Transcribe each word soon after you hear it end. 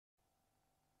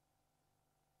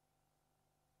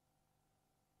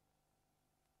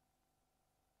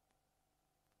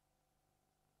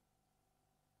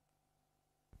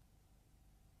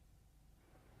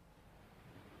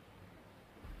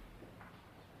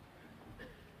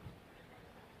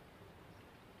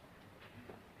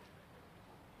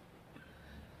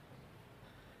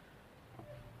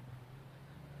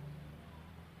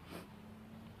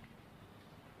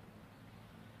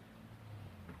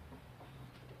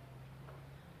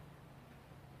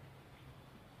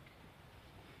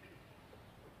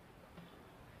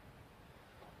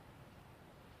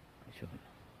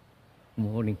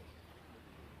morning.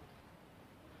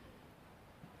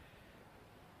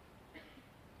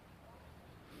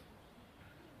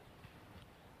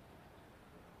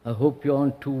 I hope you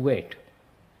aren't too wet.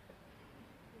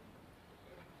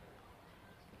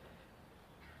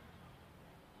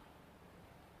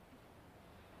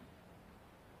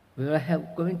 We are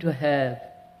going to have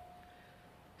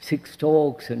 6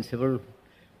 talks and several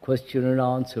question and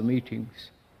answer meetings.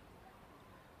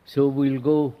 So we'll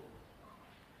go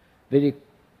very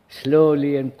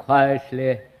slowly and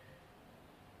quietly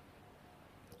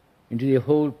into the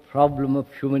whole problem of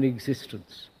human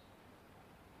existence.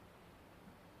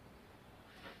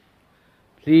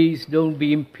 Please don't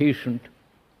be impatient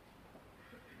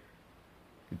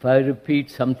if I repeat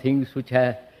some things which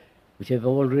have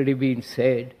already been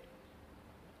said.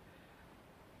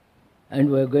 And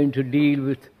we're going to deal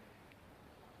with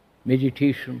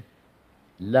meditation,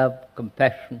 love,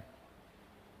 compassion,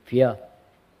 fear,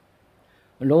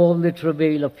 and all the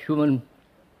travail of human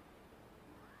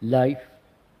life,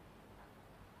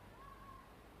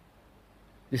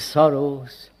 the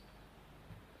sorrows,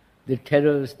 the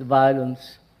terrors, the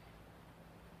violence.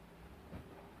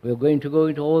 We're going to go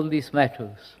into all these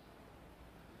matters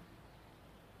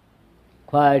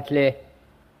quietly,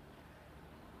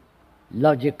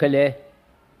 logically,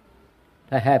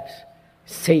 perhaps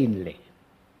sanely.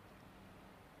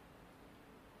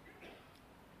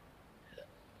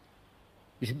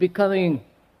 It's becoming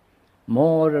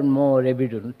more and more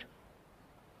evident.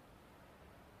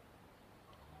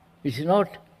 It's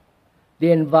not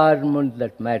the environment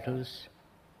that matters,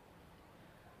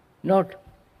 not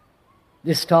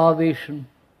the starvation,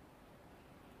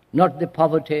 not the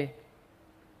poverty,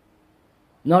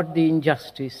 not the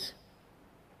injustice,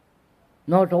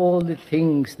 not all the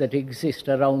things that exist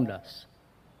around us.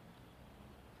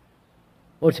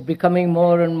 What's becoming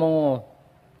more and more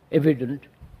evident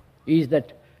is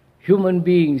that human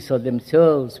beings are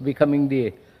themselves becoming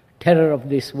the terror of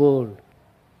this world.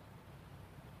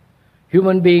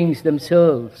 Human beings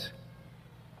themselves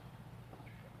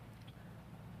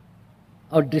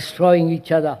are destroying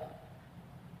each other.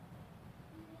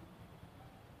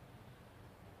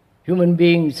 Human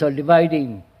beings are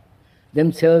dividing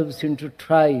themselves into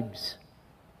tribes,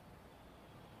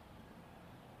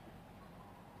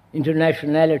 into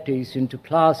nationalities, into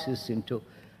classes, into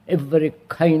every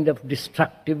kind of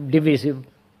destructive, divisive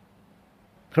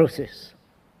process.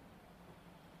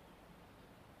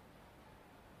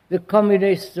 The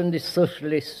communists and the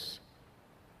socialists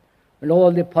and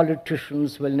all the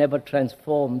politicians will never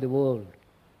transform the world.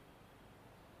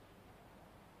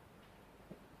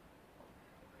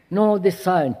 Nor the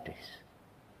scientists.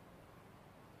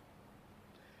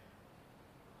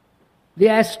 The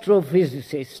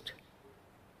astrophysicists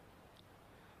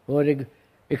who are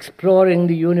exploring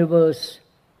the universe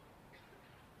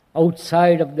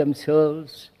outside of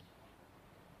themselves,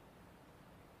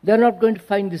 they're not going to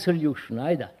find the solution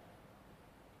either.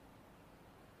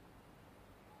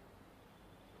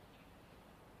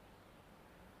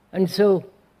 And so,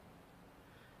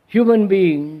 human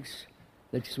beings,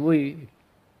 that's we,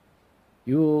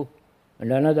 you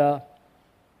and another,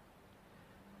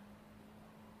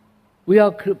 we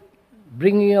are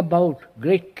bringing about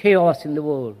great chaos in the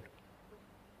world.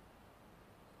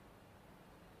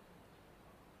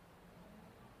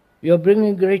 We are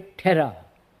bringing great terror.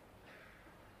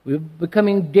 We are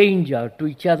becoming danger to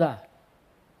each other.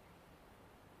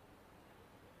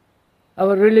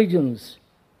 Our religions,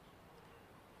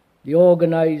 the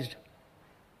organized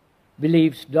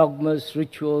beliefs, dogmas,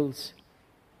 rituals,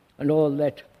 and all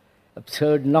that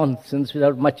absurd nonsense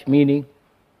without much meaning,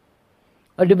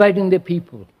 are dividing the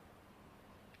people.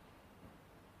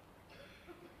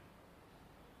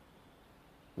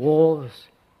 Wars,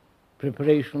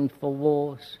 preparation for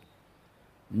wars,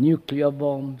 nuclear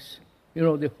bombs,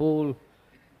 the whole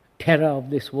terror of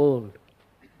this world.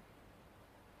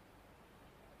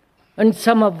 And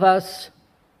some of us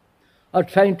are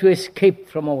trying to escape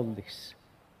from all this.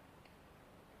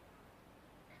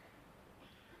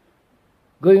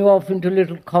 Going off into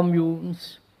little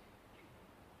communes,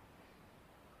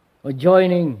 or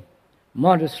joining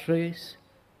monasteries,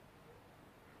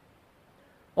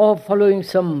 or following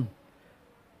some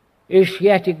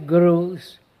Asiatic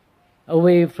gurus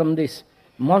away from this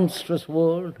monstrous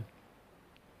world.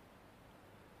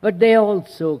 But they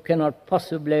also cannot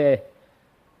possibly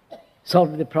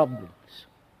solve the problems.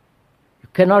 You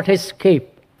cannot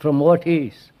escape from what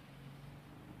is.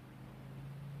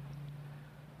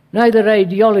 Neither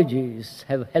ideologies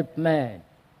have helped man.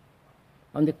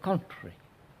 On the contrary,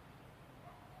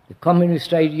 the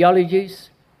communist ideologies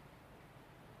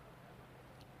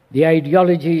the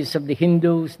ideologies of the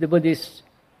Hindus, the Buddhists,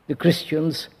 the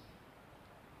Christians,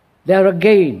 they are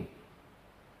again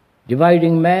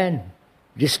dividing man,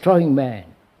 destroying man.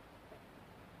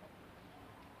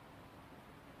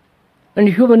 And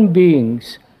human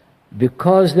beings,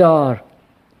 because there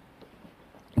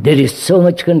is so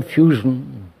much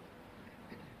confusion,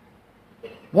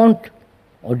 want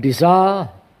or desire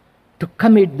to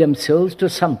commit themselves to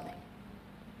something,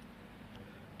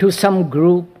 to some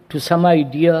group, to some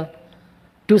idea,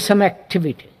 to some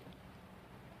activity.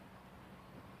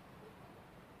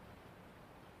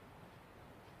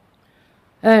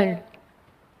 And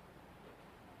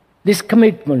this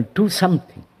commitment to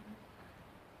something,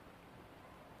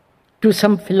 to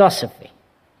some philosophy,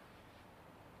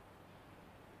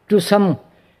 to some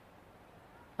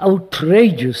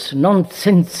outrageous,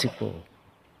 nonsensical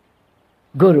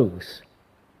gurus,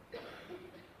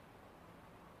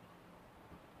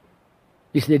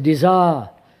 is the desire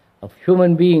of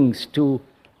human beings to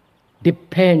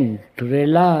depend, to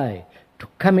rely, to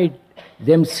commit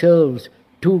themselves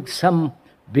to some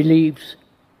beliefs,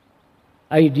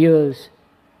 ideas,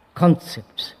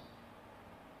 concepts.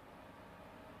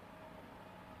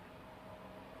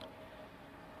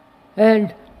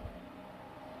 And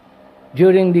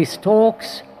during these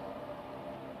talks,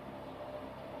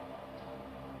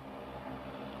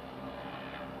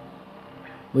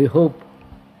 we hope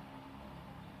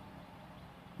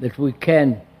that we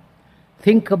can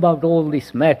think about all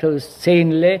these matters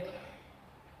sanely,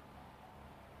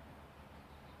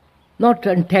 not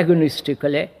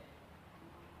antagonistically,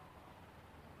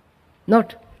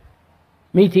 not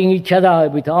meeting each other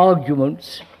with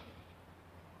arguments,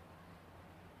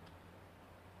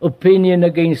 opinion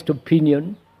against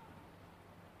opinion,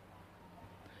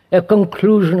 a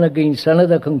conclusion against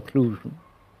another conclusion,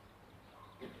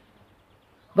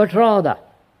 but rather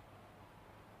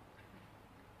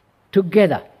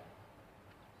together,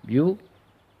 you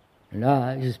and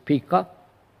I, as speaker,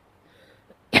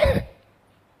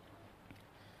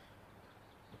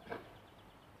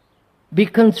 be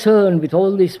concerned with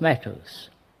all these matters,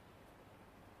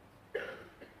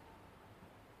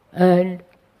 and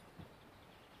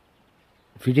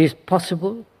if it is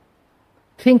possible,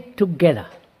 think together.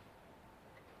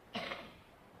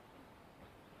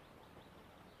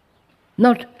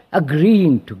 Not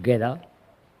agreeing together,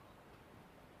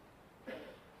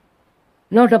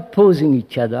 not opposing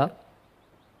each other,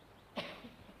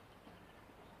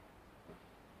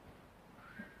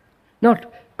 not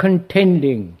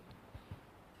contending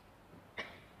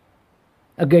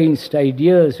against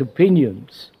ideas,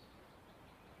 opinions,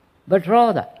 but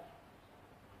rather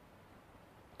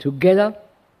together,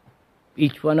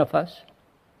 each one of us,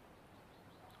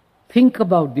 think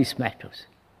about these matters.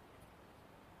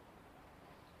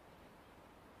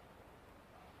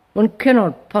 One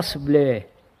cannot possibly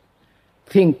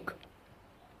think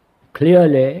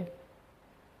clearly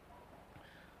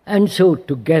and so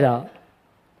together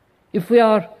if we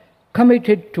are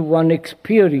committed to one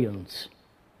experience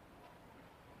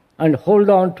and hold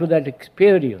on to that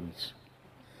experience,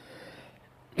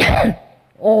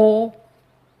 or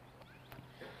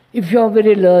if you are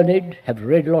very learned, have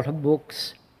read a lot of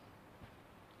books,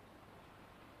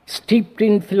 steeped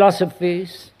in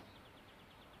philosophies,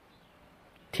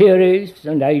 theories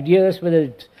and ideas, whether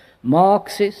it's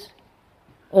Marxists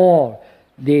or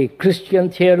the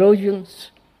Christian theologians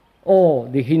or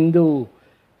the Hindu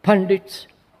pundits,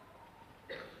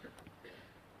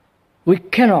 we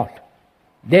cannot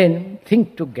then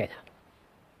think together.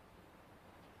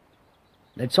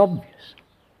 That's obvious.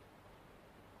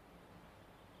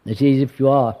 That is, if you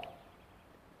are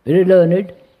very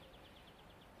learned,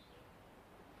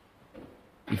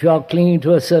 if you are clinging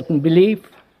to a certain belief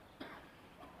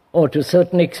or to a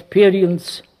certain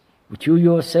experience which you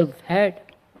yourself had,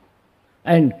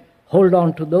 and hold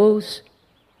on to those,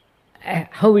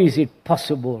 how is it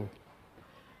possible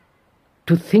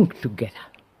to think together?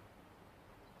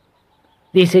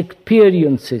 These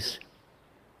experiences,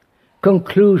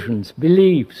 conclusions,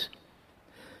 beliefs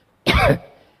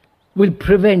will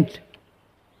prevent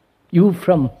you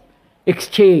from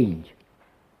exchange.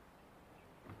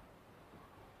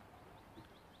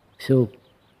 So,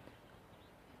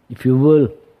 if you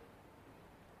will,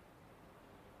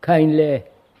 kindly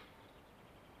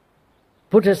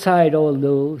put aside all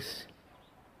those,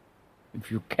 if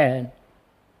you can,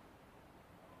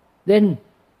 then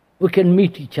we can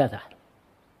meet each other.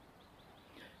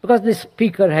 Because the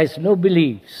speaker has no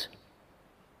beliefs,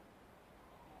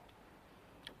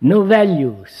 no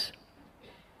values,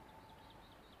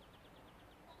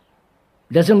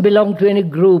 doesn't belong to any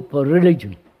group or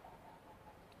religion.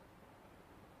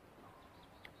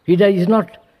 He is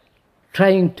not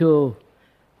trying to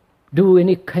do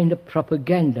any kind of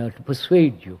propaganda to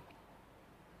persuade you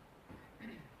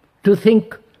to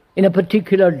think in a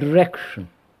particular direction,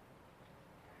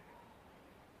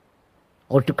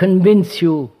 or to convince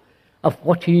you of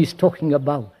what he is talking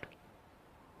about.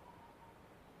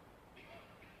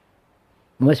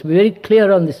 You must be very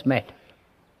clear on this matter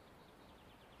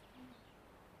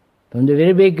from the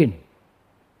very beginning.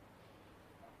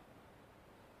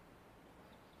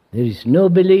 There is no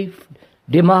belief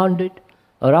demanded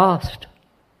or asked.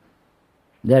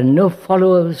 There are no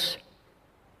followers.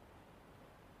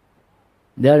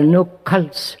 There are no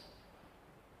cults.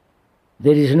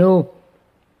 There is no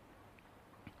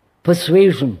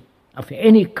persuasion of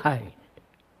any kind,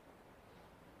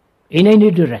 in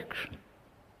any direction.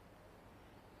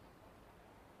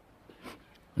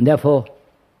 And therefore,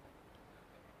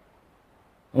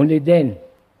 only then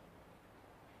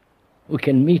we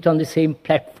can meet on the same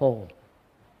platform,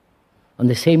 on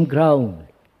the same ground,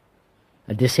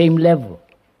 at the same level.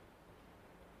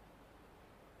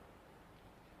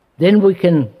 Then we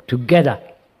can together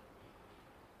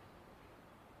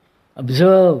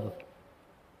observe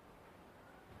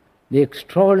the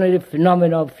extraordinary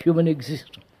phenomena of human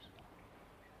existence.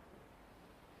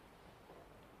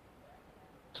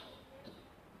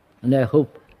 And I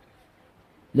hope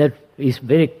that is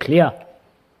very clear.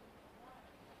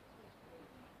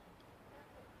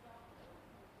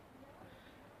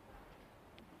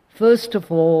 First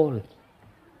of all,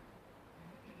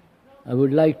 I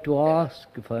would like to ask,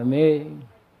 if I may,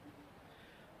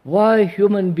 why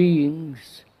human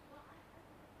beings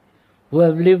who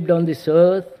have lived on this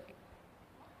earth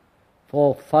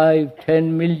for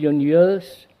 5-10 million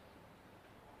years,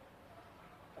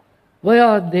 why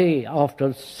are they,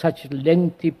 after such a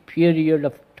lengthy period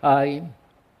of time,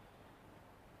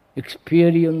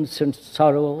 experience and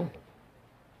sorrow,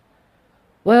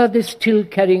 why are they still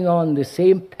carrying on the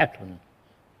same pattern?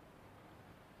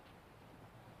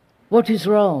 What is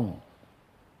wrong?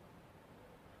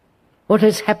 What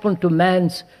has happened to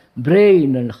man's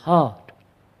brain and heart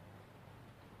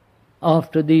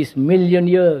after these million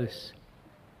years?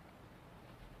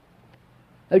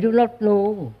 I do not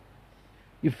know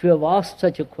if you have asked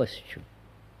such a question.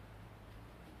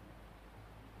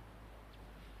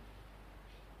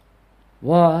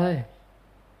 Why?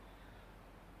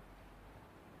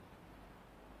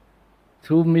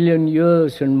 2 million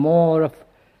years and more of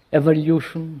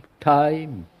evolution,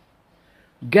 time,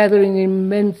 gathering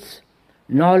immense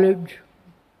knowledge,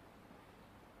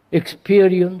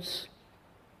 experience,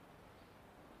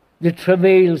 the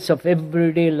travails of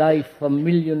everyday life for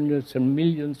millions and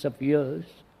millions of years.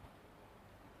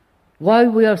 Why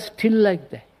we are still like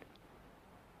that?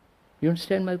 You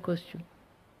understand my question?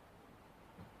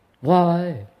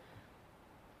 Why,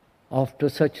 after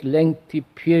such lengthy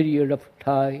period of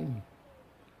time,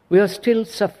 we are still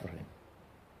suffering?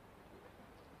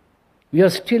 We are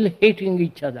still hating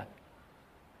each other.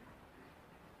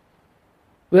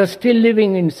 We are still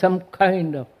living in some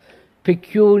kind of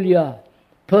peculiar,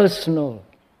 personal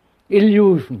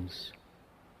illusions.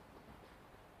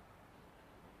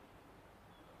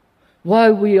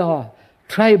 Why we are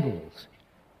tribals,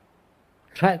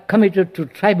 committed to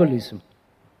tribalism.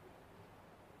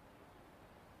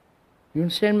 You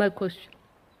understand my question?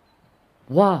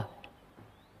 Why?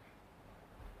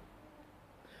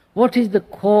 What is the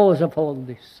cause of all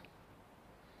this?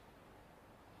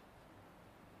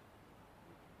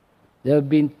 There have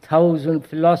been 1,000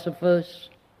 philosophers,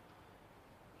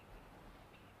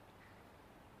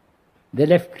 the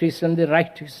leftist and the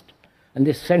rightist and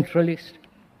the centralist.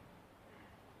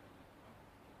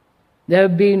 There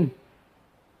have been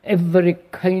every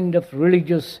kind of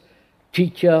religious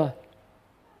teacher,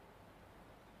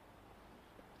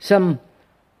 some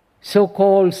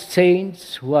so-called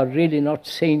saints who are really not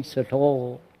saints at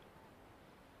all.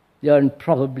 They are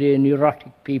probably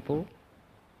neurotic people.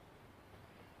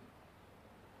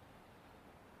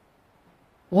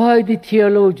 Why the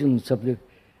theologians of the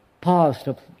past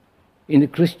in the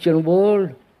Christian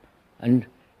world, and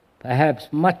perhaps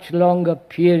much longer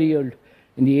period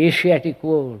in the Asiatic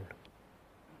world,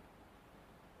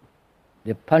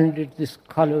 the pundits, the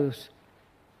scholars,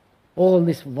 all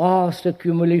this vast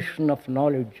accumulation of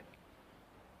knowledge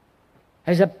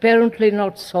has apparently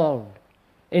not solved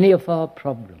any of our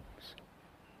problems.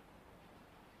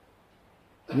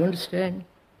 You understand?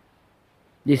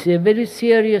 This is a very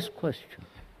serious question.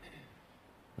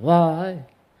 Why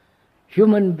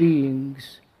human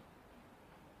beings,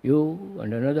 you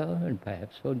and another and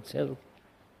perhaps oneself,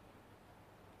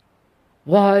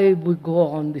 why we go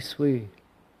on this way?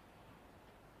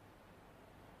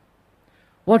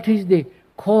 What is the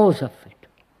cause of it?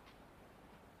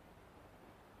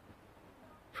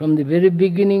 From the very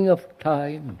beginning of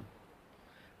time,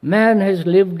 man has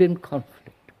lived in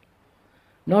conflict,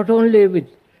 not only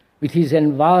with his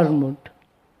environment,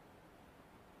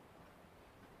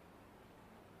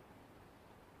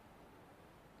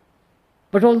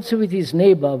 but also with his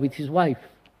neighbor, with his wife,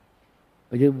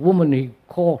 with a woman he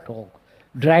caught or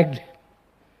dragged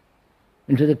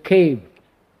into the cave.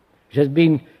 It has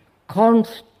been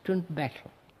constant battle,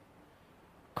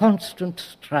 constant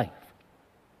strife,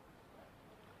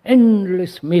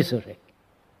 endless misery,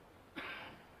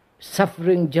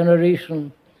 suffering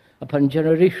generation upon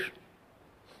generation.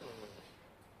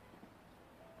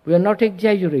 We are not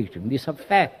exaggerating, these are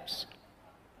facts.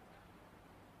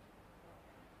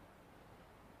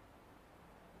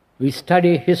 We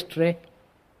study history,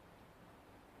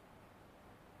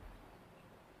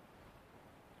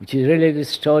 which is really the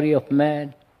story of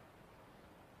man,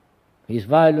 his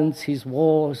violence, his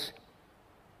wars,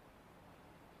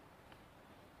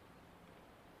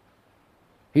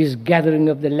 his gathering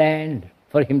of the land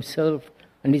for himself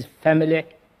and his family.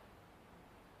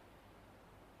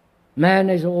 Man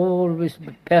has always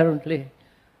apparently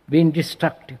been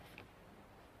destructive.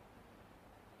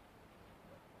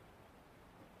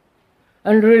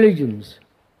 And religions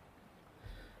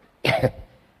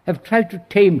have tried to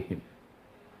tame him,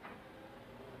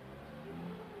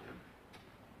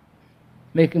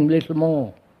 make him a little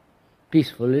more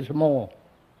peaceful, a little more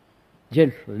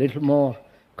gentle, a little more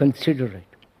considerate.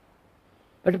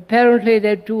 But apparently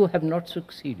they too have not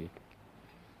succeeded.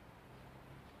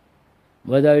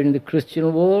 Whether in the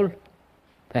Christian world,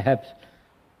 perhaps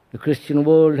the Christian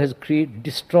world has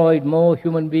destroyed more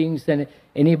human beings than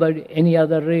any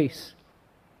other race.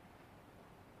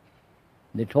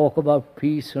 They talk about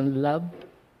peace and love,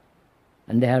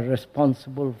 and they are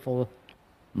responsible for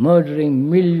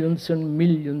murdering millions and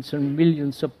millions and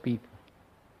millions of people.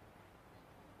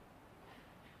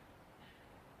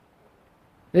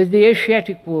 There's the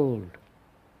Asiatic world,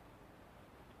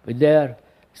 with their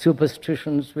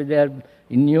superstitions, with their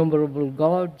innumerable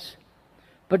gods,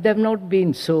 but they've not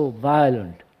been so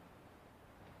violent.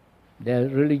 Their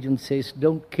religion says,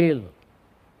 don't kill.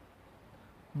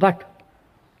 But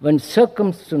when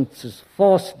circumstances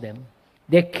force them,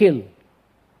 they kill.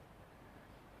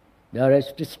 They are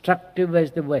as destructive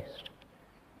as the West.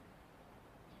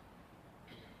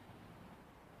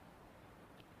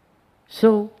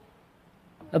 So,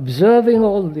 observing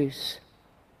all this,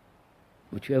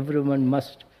 which everyone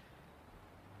must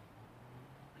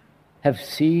have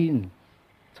seen,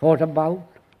 thought about,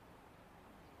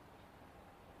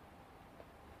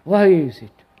 why is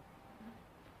it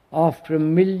after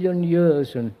 1,000,000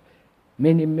 years and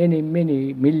many, many,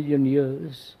 many million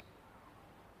years,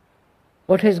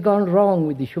 what has gone wrong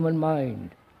with the human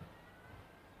mind?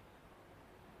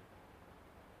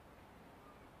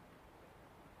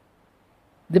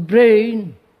 The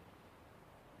brain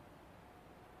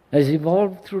has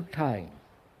evolved through time.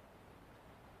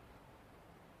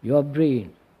 Your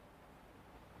brain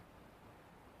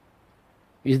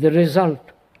is the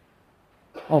result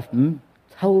of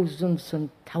thousands and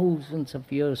thousands of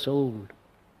years old.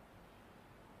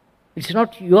 It's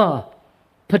not your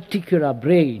particular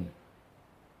brain,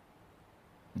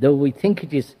 though we think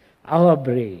it is our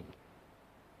brain,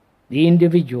 the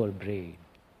individual brain.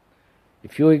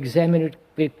 If you examine it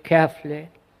very carefully,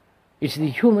 it's the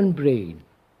human brain.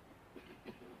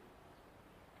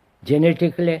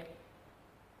 Genetically,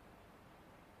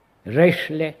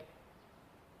 racially,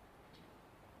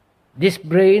 this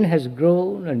brain has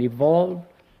grown and evolved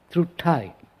through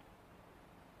time.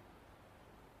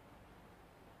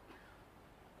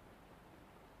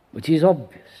 Which is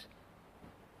obvious.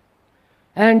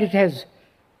 And it has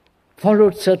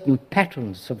followed certain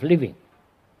patterns of living.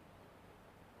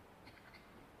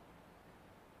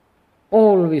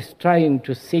 Always trying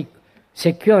to seek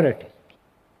security,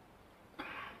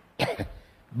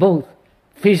 both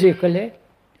physically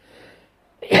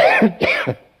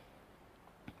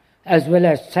as well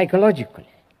as psychologically.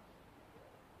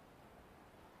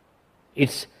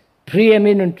 Its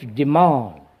preeminent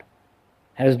demand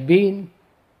has been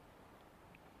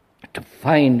to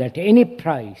find at any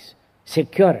price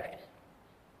security.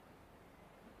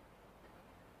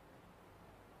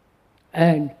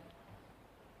 And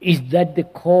is that the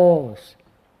cause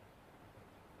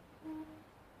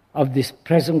of this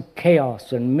present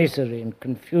chaos and misery and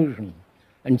confusion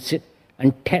and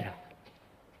terror?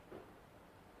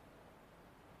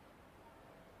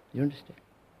 You understand?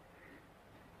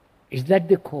 Is that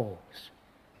the cause?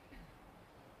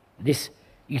 This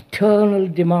eternal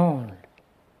demand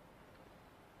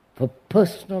for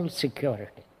personal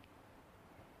security.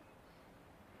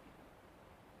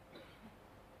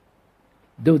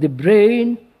 Though the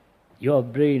brain, your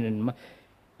brain and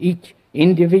each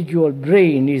individual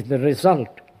brain is the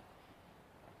result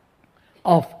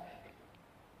of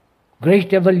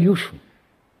great evolution.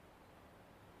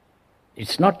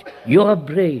 It's not your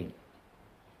brain,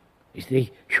 it's the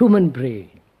human brain.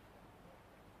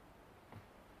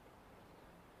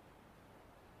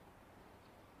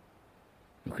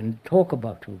 You can talk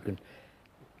about it,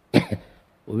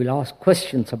 we will ask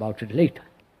questions about it later.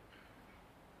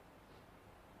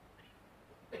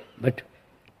 But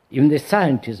even the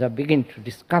scientists are beginning to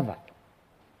discover,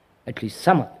 at least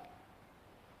some of them,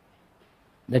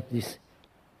 that this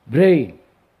brain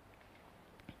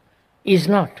is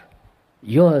not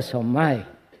yours or mine.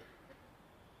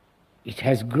 It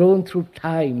has grown through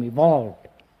time, evolved.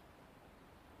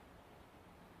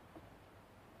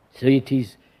 So it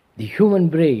is the human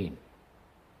brain.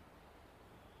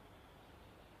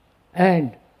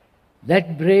 And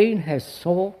that brain has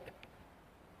sought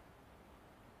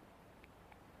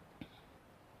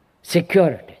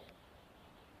security,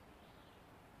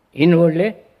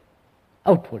 inwardly,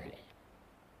 outwardly.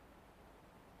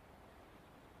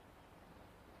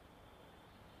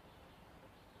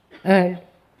 And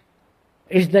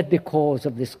is that the cause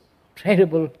of this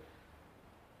terrible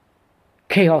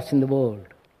chaos in the world?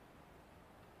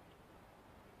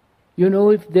 You know,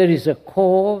 if there is a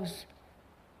cause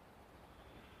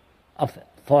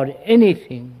for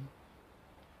anything,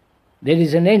 there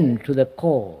is an end to the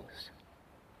cause.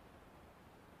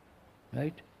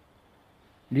 Right?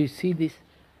 Do you see this?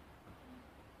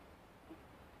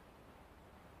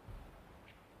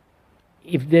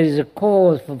 If there is a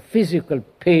cause for physical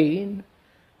pain,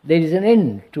 there is an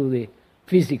end to the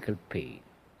physical pain.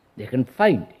 They can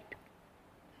find it.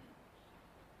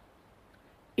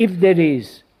 If there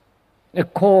is a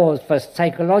cause for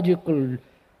psychological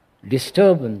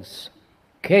disturbance,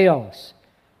 chaos,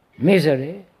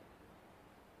 misery,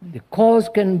 the cause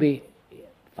can be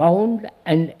found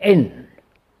and end.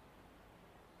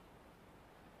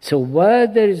 So where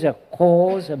there is a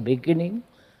cause, a beginning,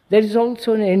 there is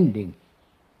also an ending.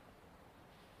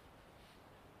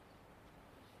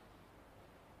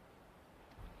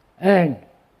 And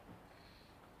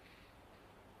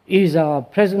is our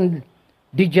present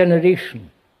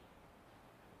degeneration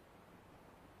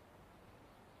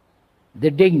the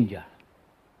danger?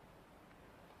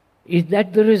 Is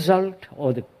that the result,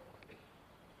 or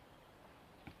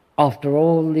after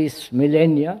all these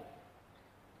millennia,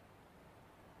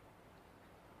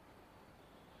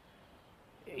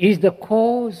 is the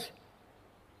cause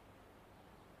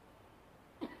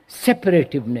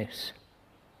separativeness,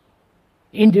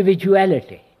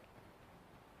 individuality?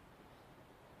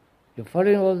 You're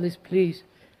following all this, please?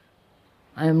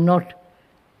 I am not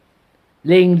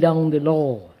laying down the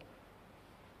law.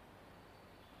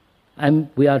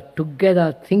 We are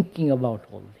together thinking about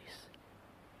all this.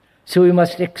 So we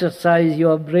must exercise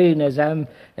your brain as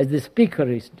the speaker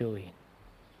is doing.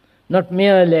 Not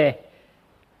merely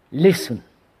listen.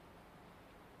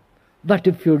 But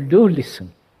if you do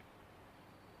listen,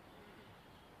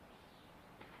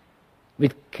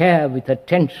 with care, with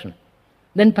attention,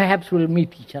 then perhaps we'll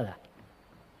meet each other.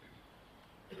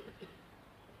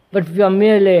 But if you are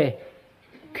merely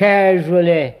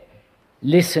casually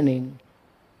listening,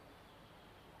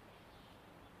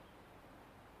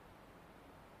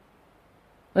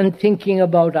 and thinking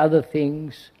about other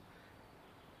things,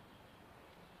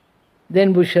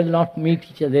 then we shall not meet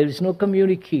each other. There is no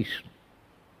communication.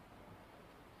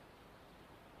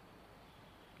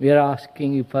 We are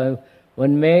asking, if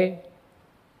one may,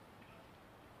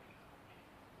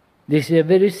 this is a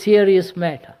very serious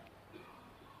matter.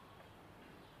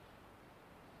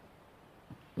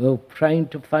 We are trying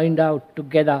to find out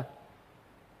together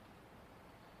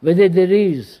whether there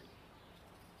is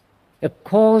a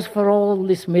cause for all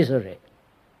this misery,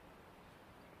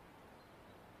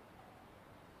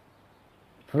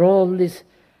 for all this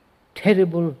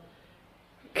terrible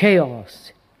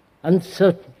chaos,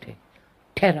 uncertainty,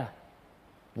 terror,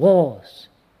 wars,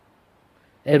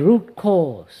 a root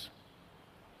cause.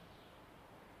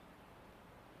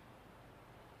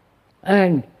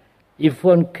 And if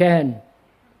one can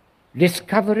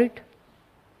discover it,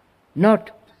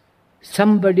 not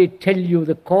somebody tell you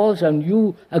the cause and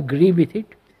you agree with it,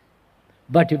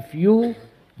 but if you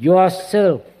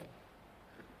yourself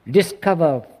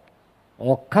discover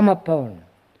or come upon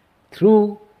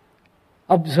through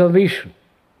observation,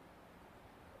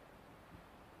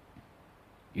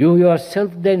 you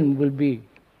yourself then will be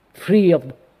free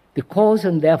of the cause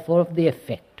and therefore of the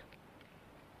effect.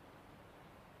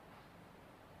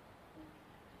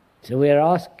 So we are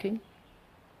asking,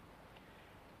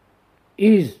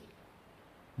 is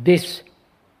this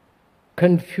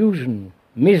confusion,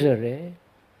 misery,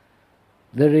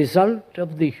 the result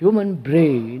of the human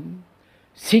brain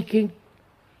seeking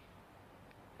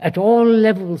at all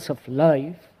levels of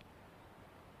life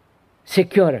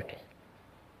security.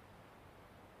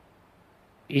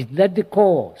 Is that the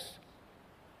cause?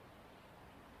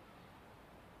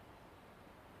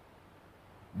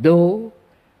 Though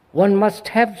one must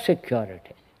have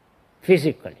security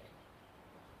physically.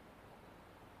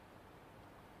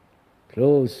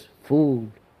 Clothes,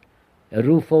 food, a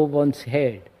roof over one's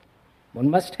head. One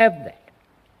must have that.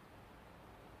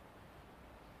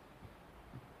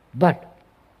 But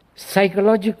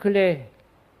psychologically,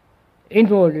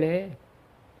 inwardly,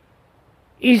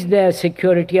 is there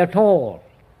security at all?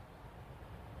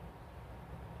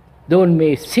 Though one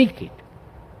may seek it.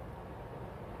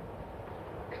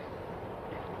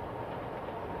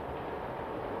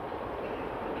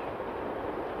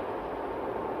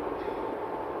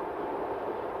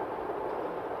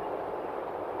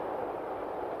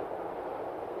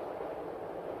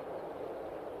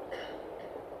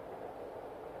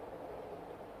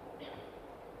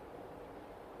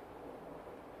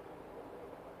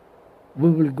 We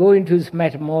will go into this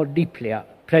matter more deeply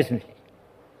presently.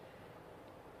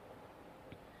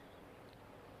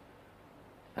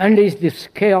 And is this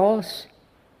chaos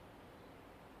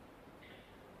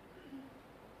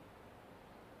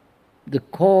the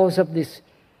cause of this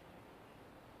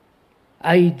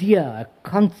idea, a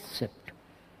concept,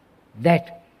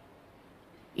 that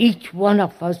each one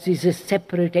of us is a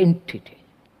separate entity?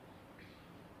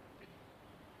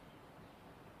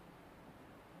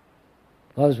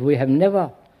 Because we have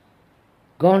never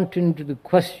gone into the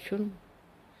question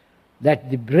that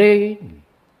the brain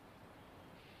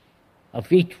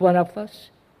of each one of us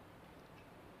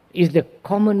is the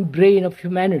common brain of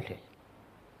humanity.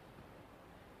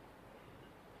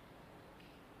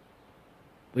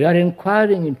 We are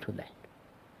inquiring into that.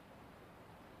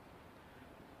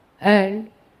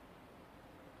 And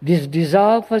this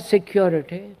desire for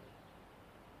security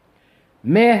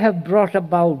may have brought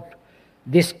about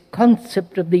this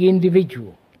concept of the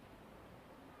individual.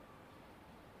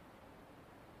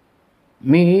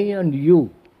 Me and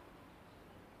you.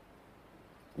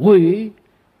 We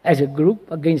as a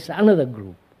group against another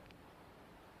group.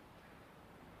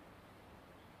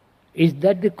 Is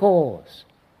that the cause?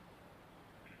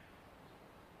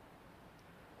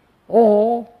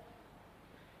 Or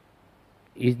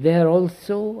is there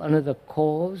also another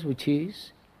cause, which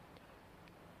is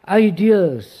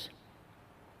ideas,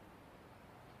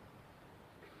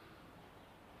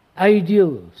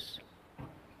 ideals?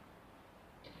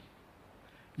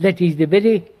 That is the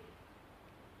very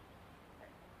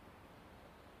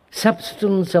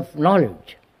substance of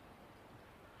knowledge.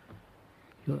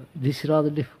 This is rather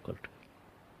difficult.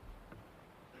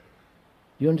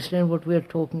 You understand what we are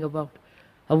talking about?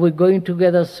 Are we going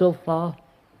together so far?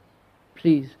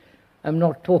 Please, I'm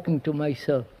not talking to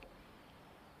myself.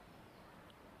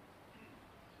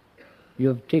 You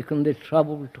have taken the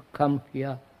trouble to come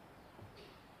here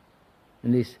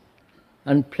in this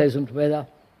unpleasant weather,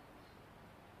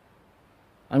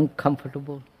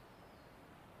 uncomfortable.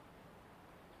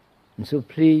 And so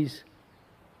please,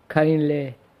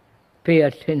 kindly pay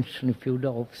attention if you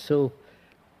do so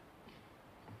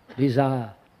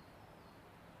desire.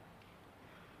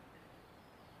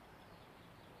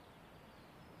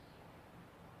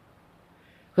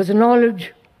 Because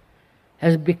knowledge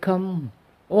has become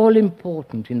all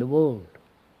important in the world.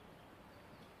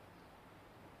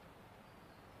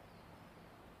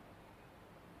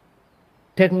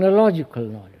 Technological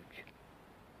knowledge.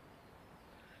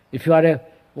 If you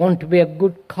want to be a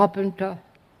good carpenter,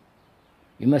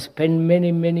 you must spend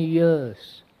many, many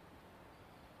years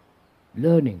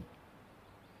learning,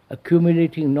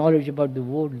 accumulating knowledge about the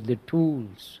wood, the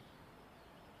tools,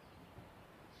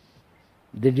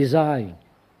 the design,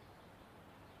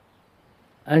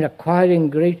 and acquiring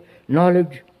great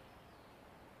knowledge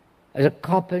as a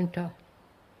carpenter.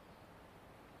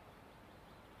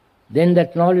 Then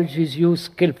that knowledge is used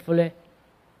skillfully,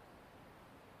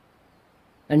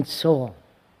 and so on.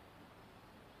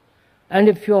 And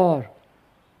if you are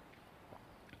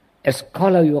a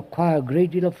scholar, you acquire a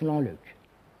great deal of knowledge,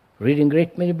 reading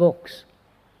great many books,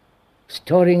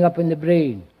 storing up in the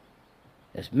brain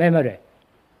as memory,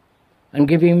 and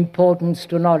giving importance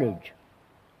to knowledge.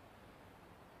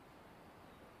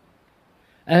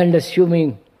 And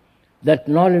assuming that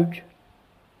knowledge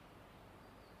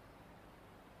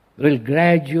will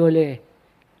gradually,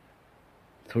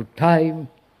 through time,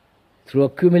 through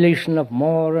accumulation of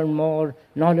more and more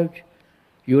knowledge,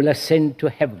 you will ascend to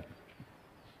heaven.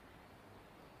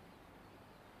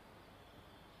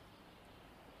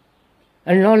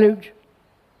 And knowledge,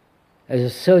 as a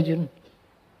surgeon,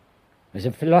 as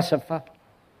a philosopher,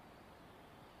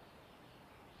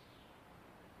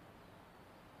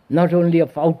 not only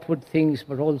of outward things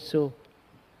but also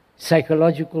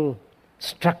psychological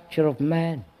structure of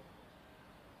man,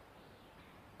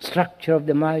 structure of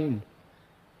the mind,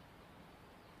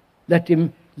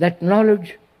 that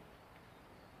knowledge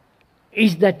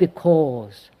is that the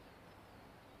cause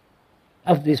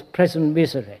of this present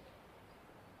misery.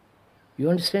 You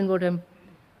understand what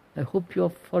I hope you are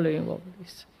following all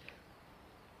this.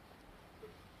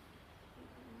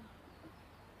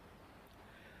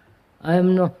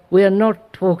 We are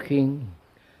not talking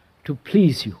to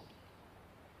please you,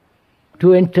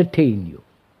 to entertain you.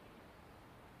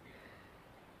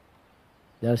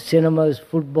 There are cinemas,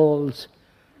 footballs,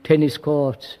 tennis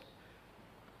courts,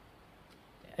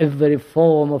 every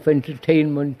form of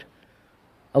entertainment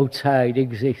outside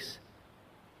exists.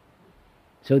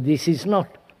 So this is not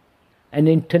an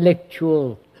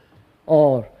intellectual,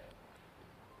 or,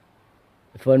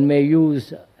 if one may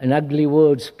use an ugly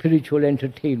word, spiritual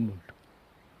entertainment,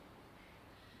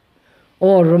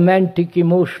 or romantic,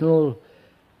 emotional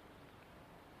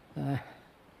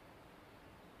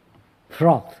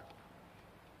froth.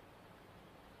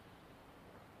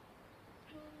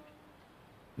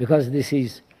 Because this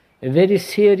is a very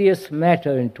serious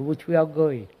matter into which we are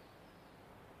going.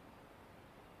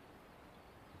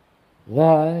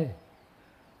 Why?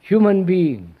 Human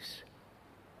beings,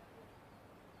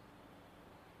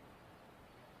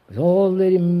 with all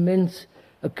their immense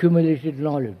accumulated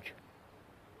knowledge,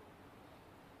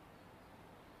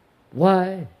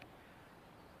 why?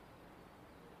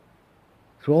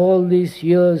 Through all these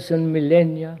years and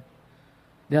millennia,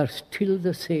 they are still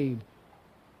the same.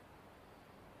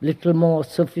 Little more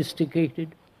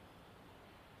sophisticated,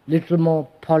 little more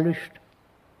polished,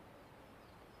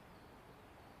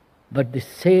 but the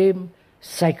same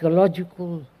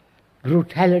psychological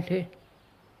brutality,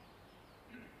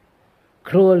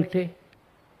 cruelty,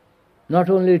 not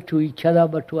only to each other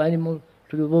but to animals,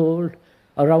 to the world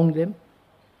around them.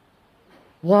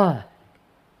 Why?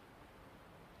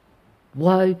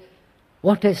 Why?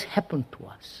 What has happened to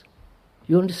us?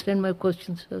 You understand my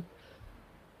question, sir?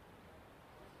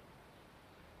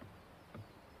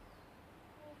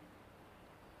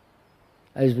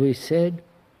 As we said,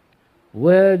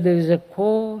 where there is a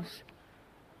cause,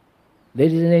 there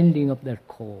is an ending of that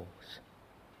cause.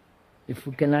 If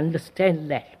we can understand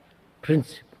that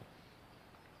principle.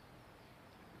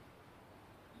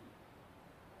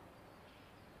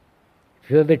 If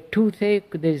you have a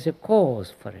toothache, there is a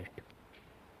cause for it.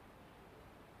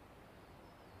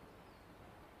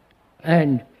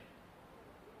 And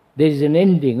there is an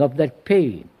ending of that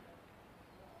pain.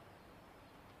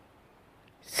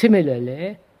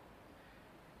 Similarly,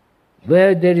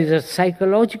 where there is a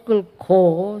psychological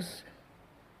cause,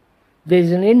 there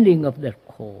is an ending of that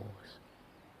cause.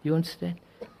 You understand?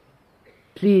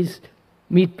 Please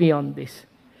meet me on this.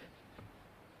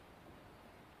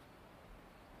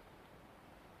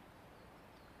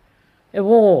 A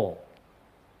war,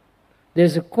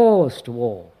 there's a cause to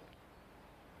war.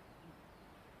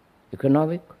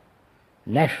 Economic,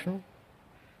 national,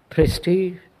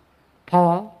 prestige,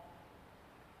 power,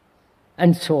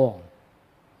 and so on.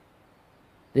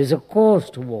 There's a cause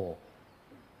to war,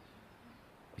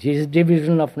 which is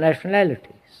division of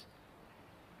nationalities,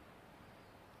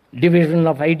 division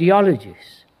of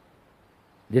ideologies,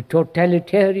 the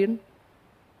totalitarian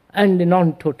and the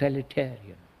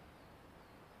non-totalitarian,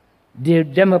 the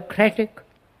democratic,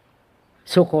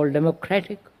 so-called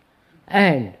democratic,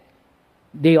 and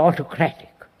the autocratic.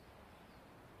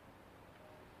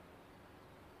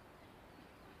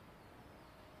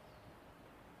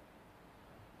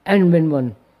 And when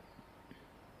one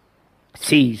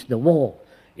sees the war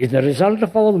is the result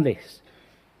of all this,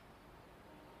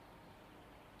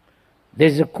 there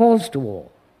is a cause to war,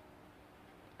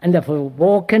 and therefore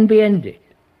war can be ended.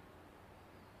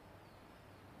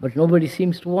 But nobody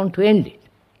seems to want to end it.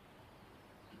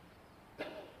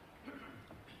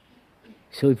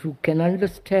 So if you can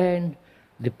understand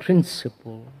the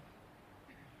principle,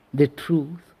 the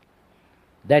truth,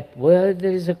 that where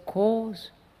there is a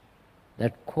cause,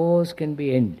 that cause can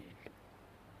be ended.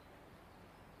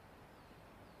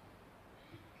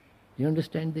 You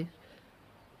understand this?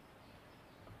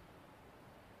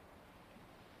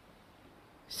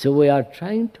 So we are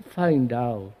trying to find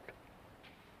out,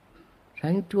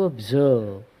 trying to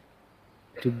observe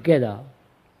together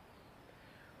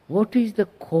what is the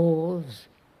cause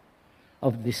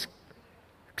of these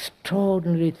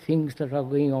extraordinary things that are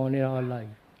going on in our life.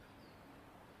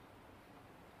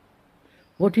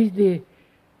 What is the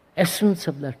essence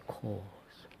of that cause?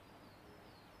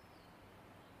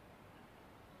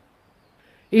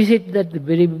 Is it that the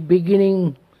very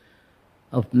beginning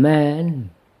of man,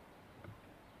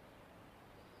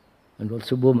 and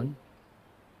also woman,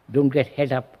 don't get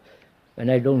head up when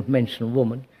I don't mention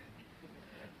woman,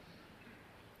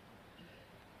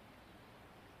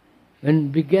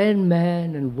 when began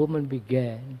man and woman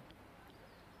began,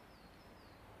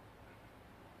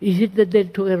 is it that they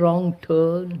took a wrong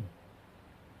turn?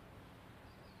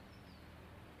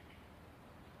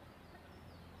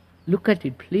 Look at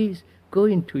it, please. Go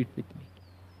into it with me.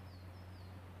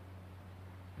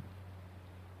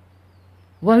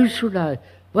 Why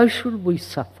should we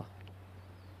suffer?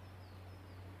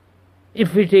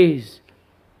 If it is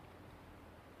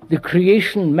the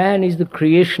creation, man is the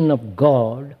creation of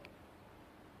God,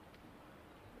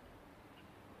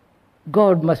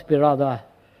 God must be rather a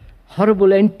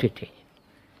horrible entity,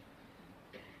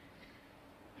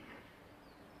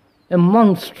 a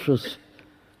monstrous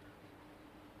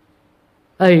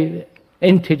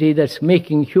entity that's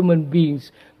making human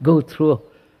beings go through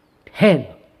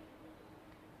hell.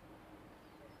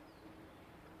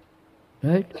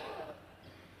 Right?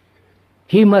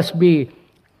 He must be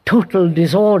total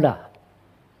disorder,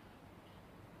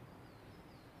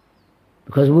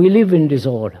 because we live in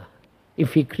disorder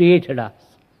if he created us.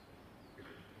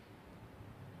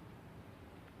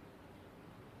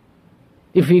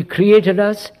 If he created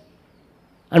us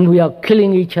and we are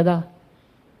killing each other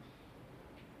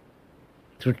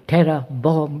through terror,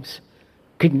 bombs,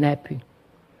 kidnapping,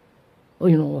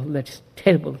 all those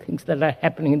terrible things that are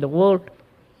happening in the world.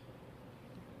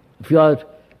 If you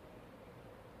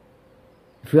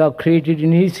are created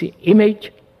in his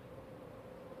image,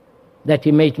 that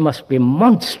image must be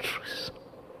monstrous.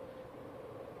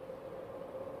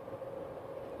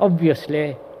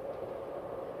 Obviously,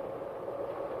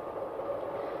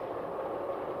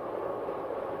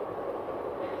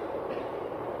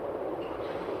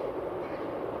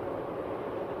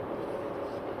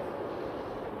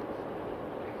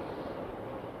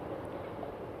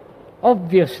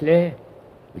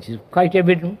 which is quite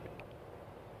evident,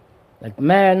 that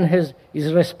man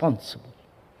is responsible.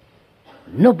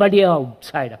 Nobody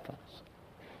outside of us.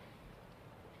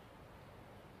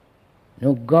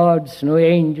 No gods, no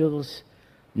angels,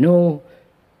 no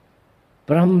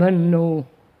Brahman, no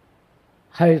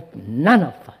higher, none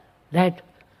of us. That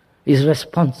is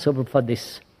responsible for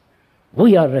this.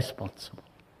 We are responsible.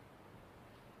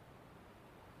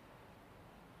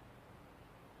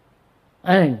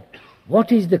 And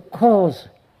what is the cause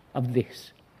of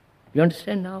this? You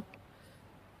understand now?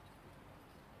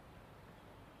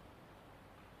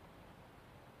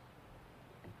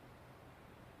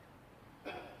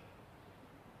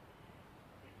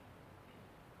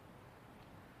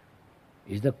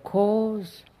 Is the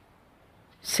cause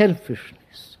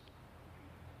selfishness?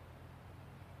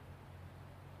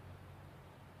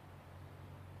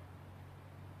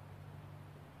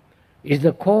 Is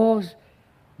the cause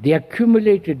the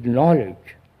accumulated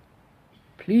knowledge?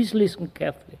 Please listen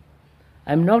carefully.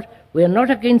 We are not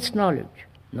against knowledge.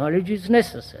 Knowledge is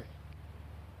necessary.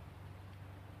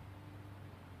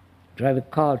 Drive a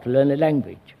car to learn a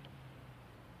language,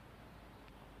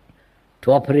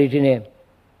 to operate in a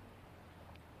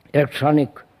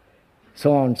electronic,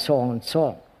 so on, so on, so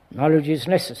on. Knowledge is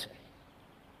necessary.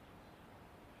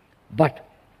 But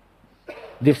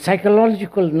the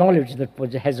psychological knowledge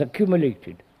that has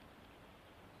accumulated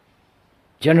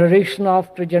generation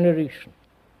after generation,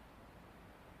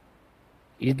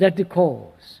 is that the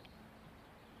cause?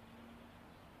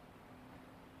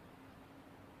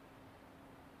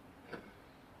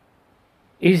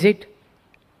 Is it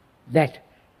that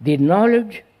the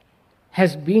knowledge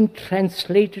has been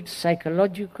translated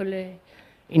psychologically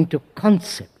into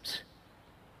concepts,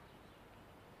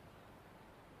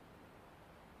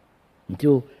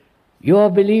 into your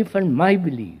belief and my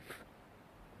belief?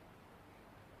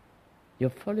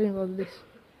 You're following all this?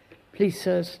 Please,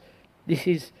 sirs,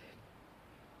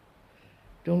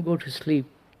 don't go to sleep.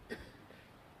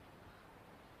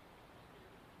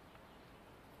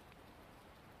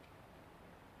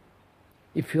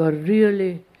 If you are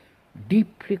really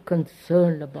deeply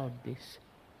concerned about this,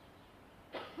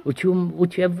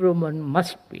 which everyone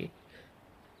must be,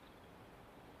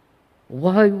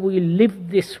 why we live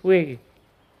this way,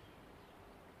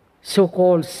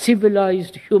 so-called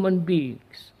civilized human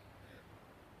beings,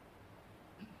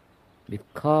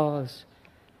 with cars,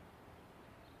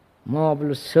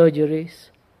 marvelous surgeries,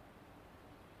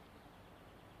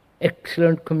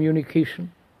 excellent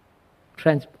communication,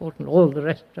 transport, and all the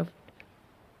rest of it.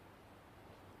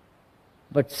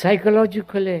 But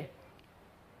psychologically,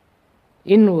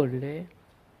 inwardly,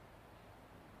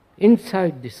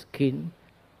 inside the skin,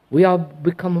 we have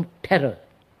become terror.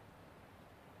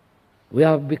 We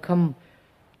have become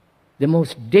the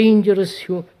most dangerous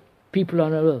people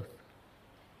on earth.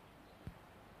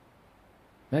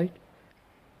 Right?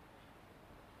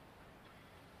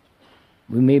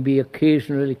 We may be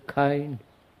occasionally kind,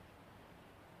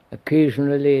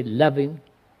 occasionally loving,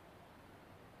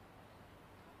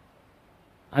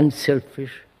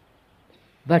 unselfish,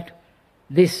 but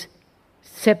this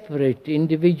separate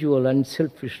individual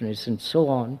unselfishness and so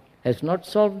on has not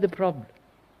solved the problem.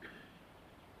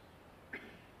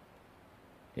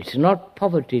 It's not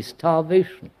poverty,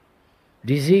 starvation,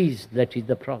 disease that is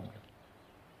the problem.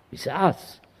 It's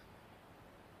us,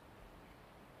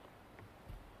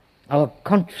 our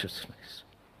consciousness.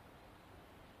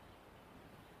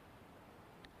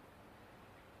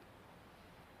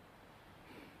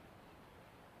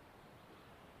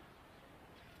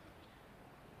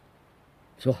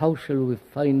 So how shall we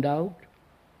find out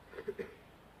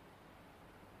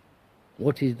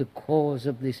what is the cause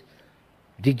of this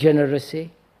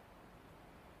degeneracy,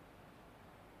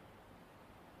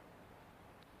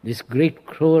 this great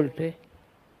cruelty,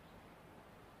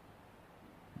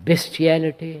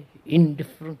 bestiality,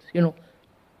 indifference,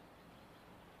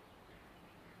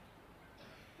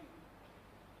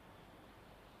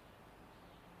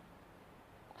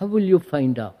 How will you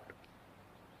find out?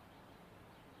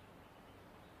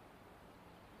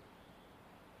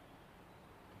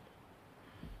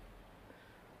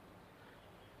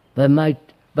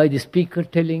 By the speaker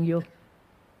telling you?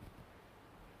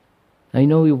 I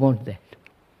know you want that.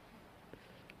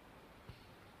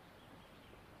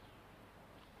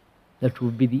 That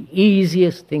would be the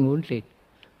easiest thing, wouldn't it?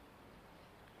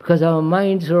 Because our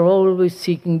minds are always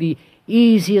seeking the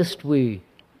easiest way.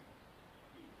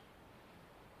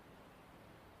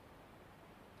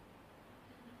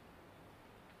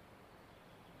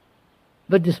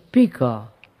 But the speaker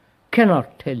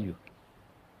cannot tell you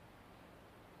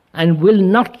and will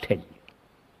not tell you.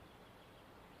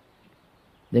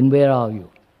 Then where are you?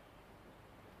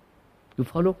 You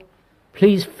follow?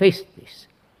 Please face this.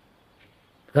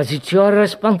 Because it's your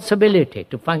responsibility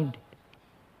to find it.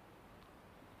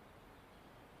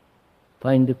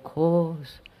 Find the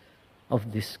cause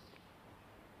of this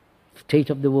state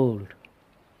of the world.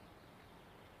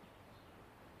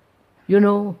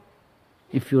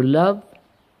 If you love,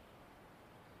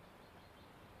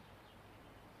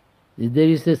 if there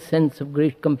is a sense of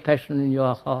great compassion in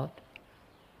your heart,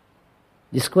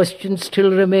 this question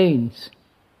still remains.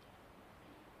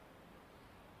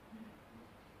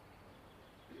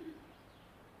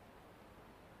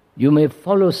 You may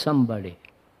follow somebody.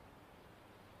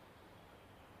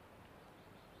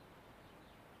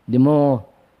 The more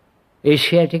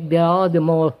Asiatic they are, the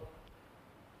more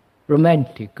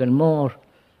romantic and more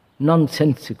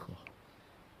nonsensical.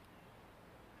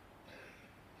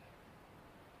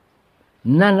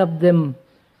 None of them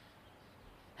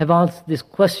have asked this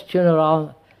question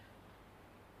or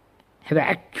have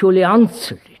actually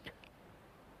answered it.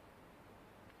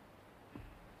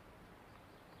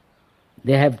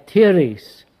 They have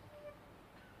theories.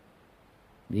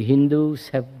 The Hindus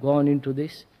have gone into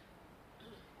this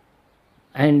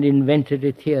and invented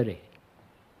a theory.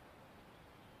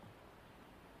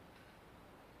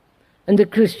 And the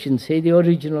Christians say the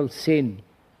original sin.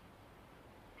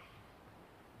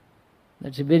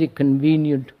 That's a very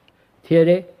convenient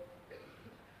theory.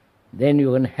 Then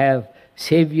you can have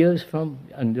saviors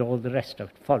and all the rest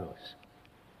of it follows.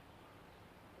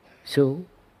 So,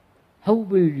 how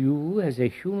will you, as a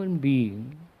human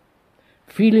being,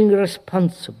 feeling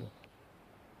responsible?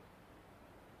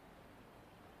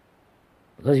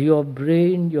 Because your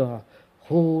brain, your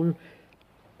whole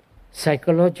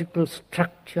psychological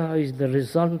structure is the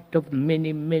result of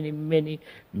many, many, many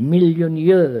million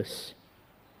years.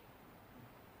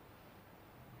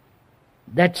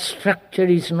 That structure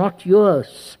is not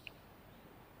yours.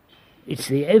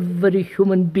 It's every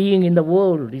human being in the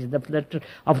world is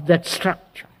of that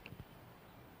structure.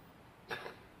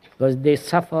 Because they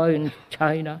suffer in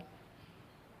China,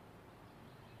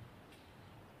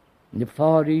 in the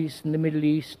Far East, in the Middle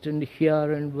East, and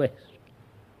here and West.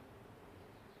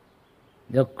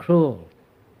 They're cruel.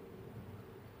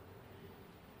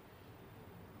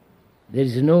 There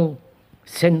is no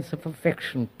sense of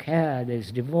affection, care, there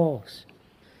is divorce.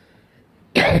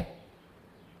 There's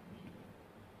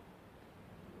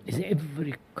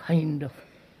every kind of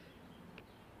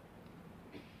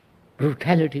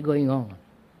brutality going on.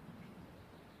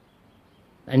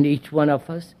 And each one of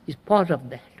us is part of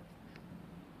that.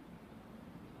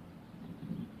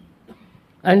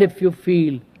 And if you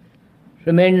feel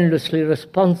tremendously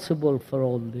responsible for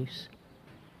all this,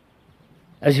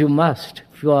 as you must,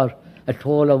 if you are at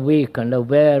all awake and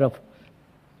aware of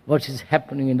what is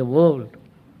happening in the world,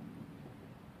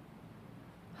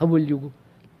 how will you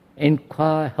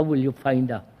inquire, how will you find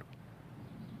out?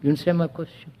 You understand my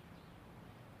question?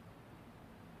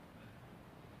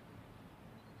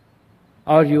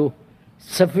 Are you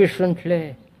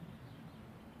sufficiently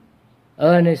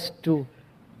earnest to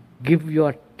give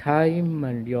your time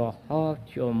and your heart,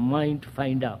 your mind to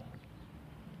find out?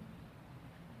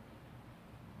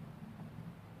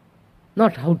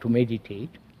 Not how to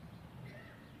meditate.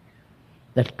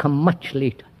 That come much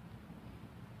later.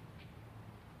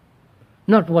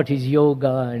 Not what is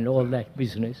yoga and all that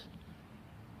business.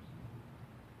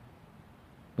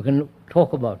 We can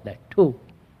talk about that too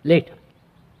later.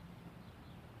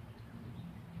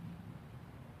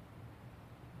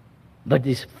 But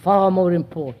it's far more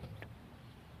important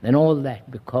than all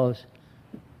that, because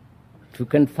if you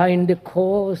can find the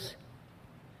cause,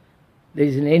 there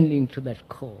is an ending to that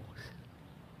cause.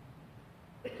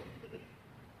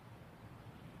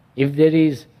 If there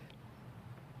is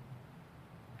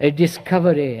a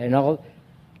discovery and all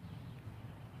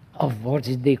of what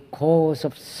is the cause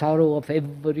of sorrow of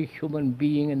every human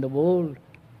being in the world,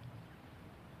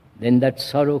 then that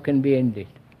sorrow can be ended.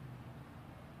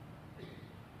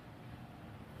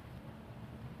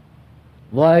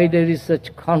 Why there is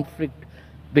such conflict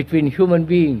between human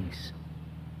beings?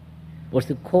 What's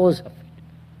the cause of it?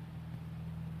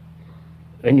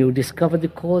 When you discover the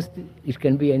cause, it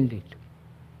can be ended.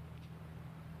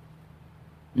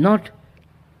 Not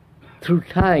through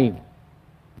time.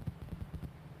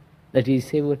 That is,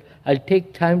 say, well, I'll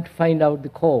take time to find out the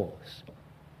cause.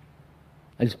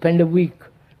 I'll spend a week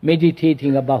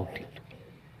meditating about it,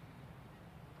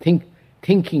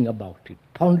 thinking about it,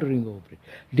 pondering over it,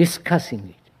 discussing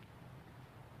it.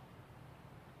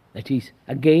 That is,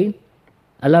 again,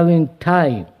 allowing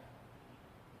time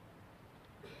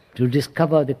to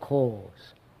discover the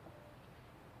cause.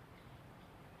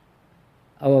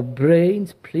 Our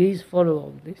brains, please follow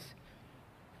all this,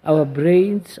 our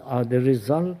brains are the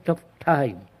result of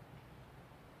time,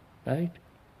 right?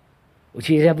 Which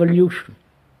is evolution.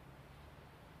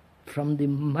 From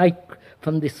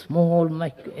the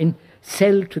small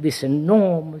cell to this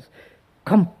enormous,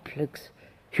 complex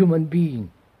human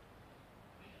being.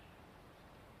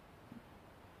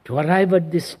 To arrive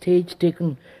at this stage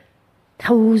taken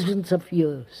thousands of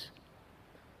years,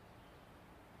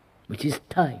 which is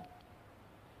time.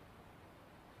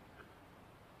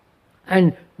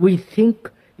 And we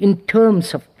think in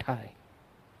terms of time.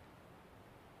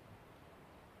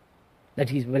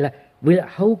 That is, well,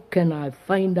 how can I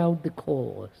find out the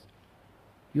cause?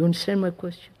 You understand my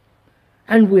question?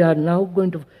 And we are now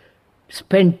going to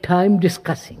spend time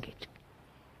discussing it.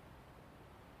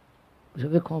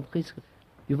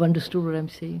 You've understood what I'm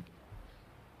saying?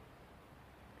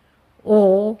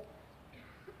 Or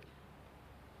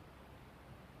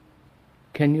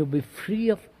can you be free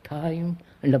of time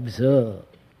and observe?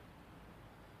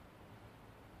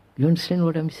 You understand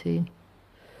what I'm saying?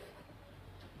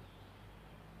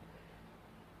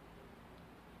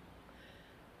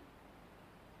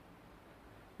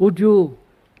 Would you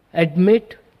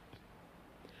admit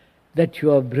that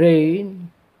your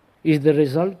brain is the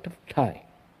result of time?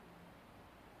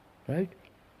 Right?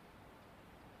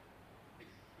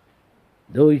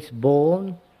 Though it's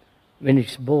born, when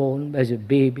it's born as a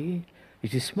baby,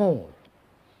 it is small.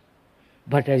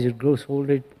 But as it grows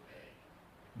older, it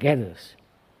gathers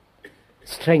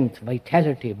strength,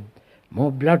 vitality,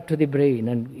 more blood to the brain,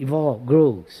 and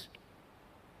grows.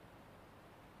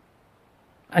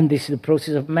 And this is the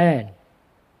process of man.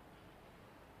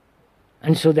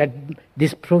 And so that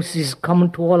this process is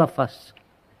common to all of us.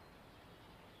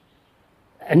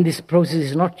 And this process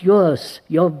is not yours,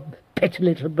 your pet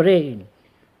little brain.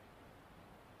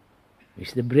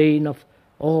 It's the brain of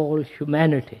all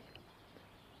humanity,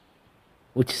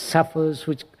 which suffers,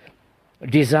 which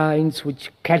designs,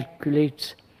 which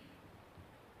calculates,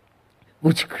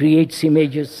 which creates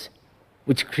images,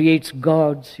 which creates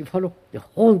gods. You follow? The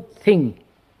whole thing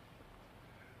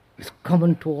is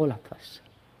common to all of us.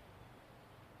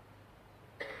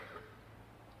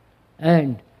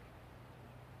 And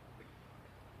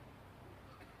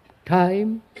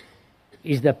time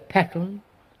is the pattern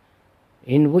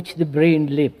in which the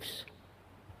brain lives,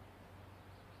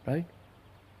 right?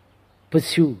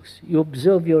 Pursues. You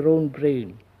observe your own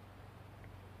brain,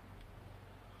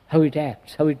 how it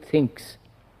acts, how it thinks.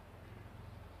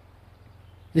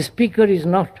 The speaker is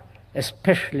not a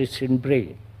specialist in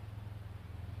brain.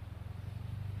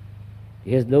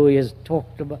 As though he has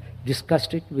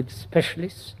discussed it with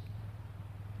specialists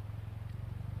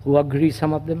who agree,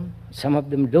 some of them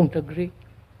don't agree.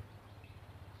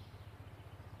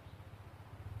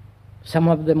 Some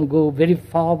of them go very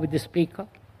far with the speaker.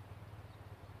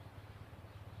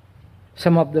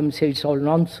 Some of them say it's all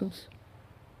nonsense.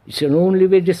 It's an only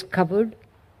way discovered.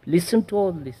 Listen to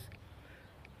all this.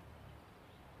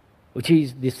 Which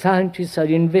is, the scientists are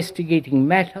investigating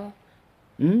matter,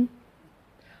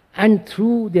 and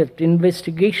through that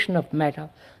investigation of matter,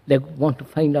 they want to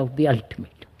find out the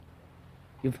ultimate.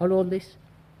 You follow all this?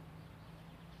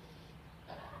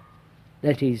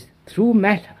 That is, through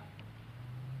matter,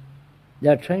 they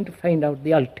are trying to find out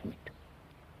the ultimate.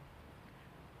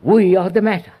 We are the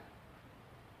matter.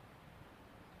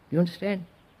 You understand?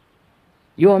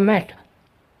 You are matter.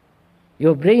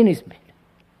 Your brain is matter.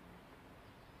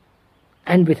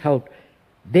 And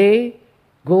they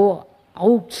go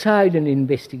outside and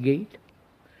investigate.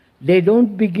 They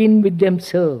don't begin with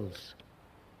themselves.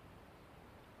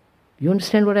 You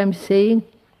understand what I'm saying?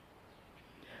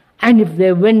 And if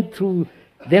they went through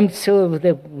themselves,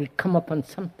 they will come upon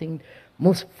something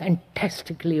most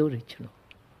fantastically original,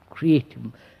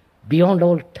 creative, beyond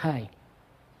all time.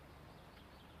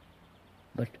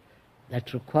 But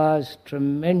that requires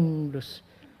tremendous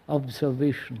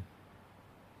observation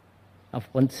of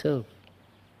oneself,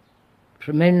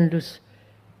 tremendous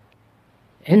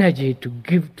energy to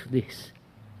give to this.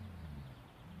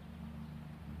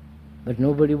 But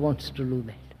nobody wants to do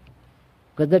that,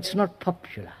 because that's not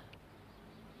popular.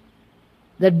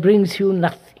 That brings you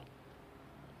nothing.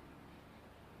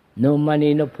 No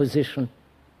money, no position,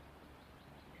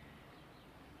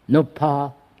 no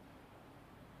power,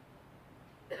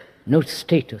 no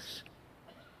status.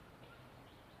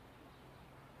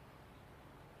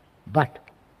 But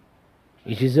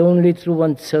it is only through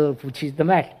oneself, which is a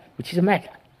matter.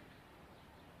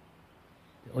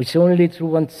 It's only through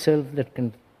oneself that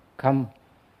can come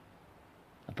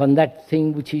upon that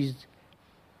thing which is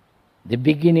the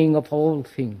beginning of all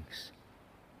things.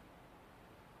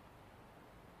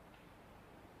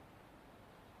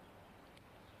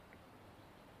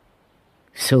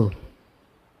 So,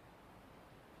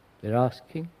 they're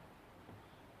asking,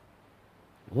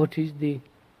 what is the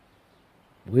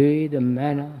way, the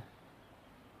manner,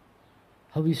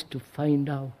 how is to find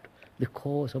out the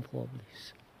cause of all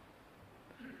this?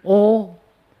 Or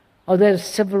are there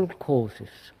several causes?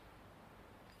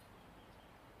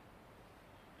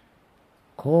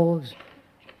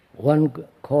 One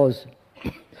cause,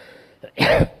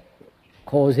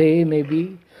 cause A may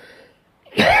be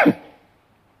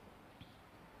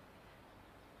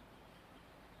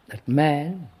that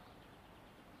man,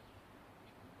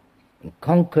 in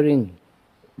conquering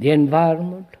the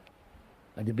environment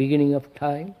at the beginning of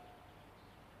time,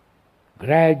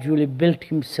 gradually built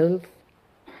himself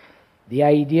the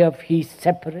idea of he is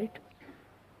separate,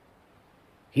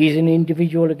 he is an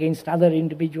individual against other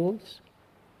individuals.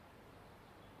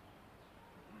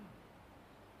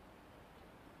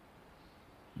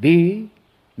 B,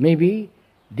 maybe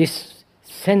this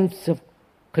sense of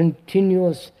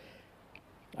continuous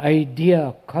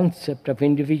idea, concept of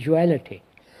individuality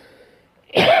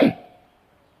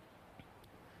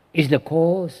is the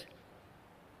cause.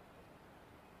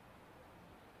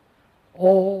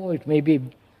 Or it may be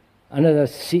another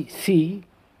C,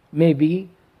 maybe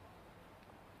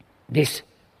this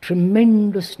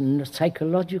tremendous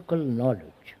psychological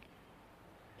knowledge.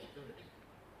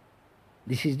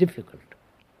 This is difficult.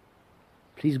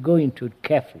 Please go into it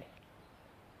carefully.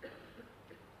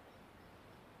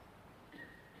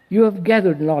 You have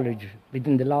gathered knowledge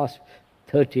within the last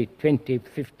 30, 20,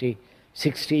 50,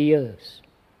 60 years.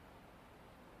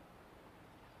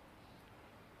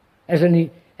 As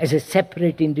a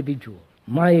separate individual,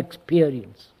 my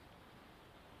experience,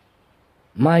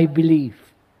 my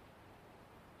belief,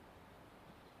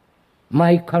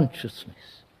 my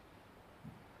consciousness.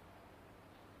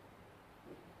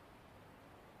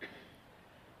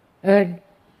 And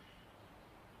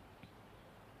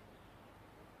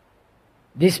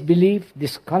this belief,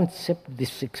 this concept,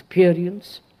 this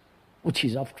experience, which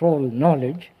is after all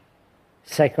knowledge,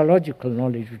 psychological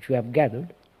knowledge which we have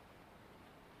gathered,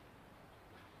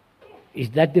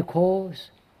 is that the cause?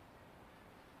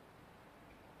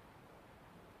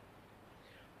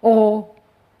 Or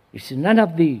it's none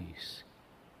of these?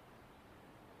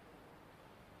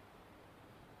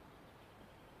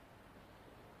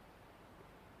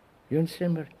 You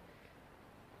understand what?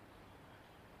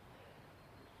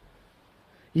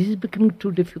 This is becoming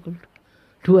too difficult,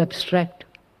 too abstract.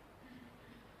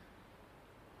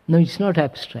 No, it's not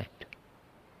abstract.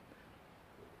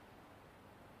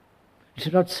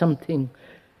 It's not something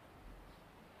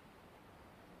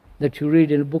that you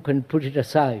read in a book and put it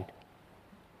aside.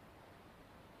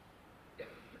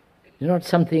 It's not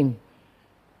something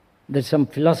that some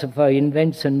philosopher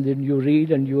invents and then you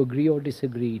read and you agree or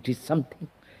disagree. It is something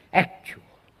actual.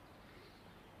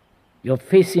 You're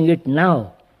facing it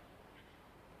now.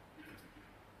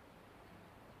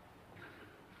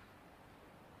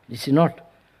 This is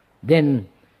not then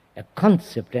a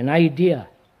concept, an idea.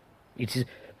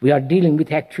 We are dealing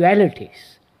with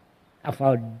actualities of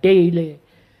our daily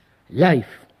life.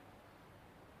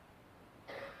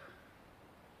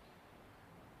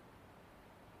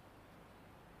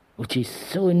 Which is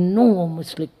so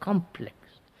enormously complex.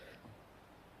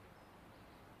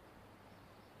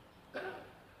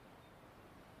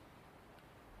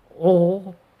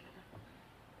 Or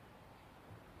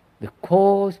the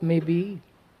cause may be,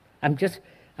 I'm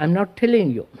not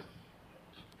telling you.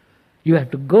 You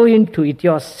have to go into it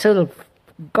yourself.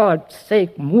 For God's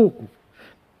sake, move.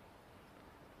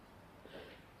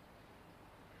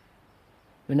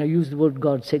 When I use the word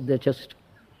God's sake, they're just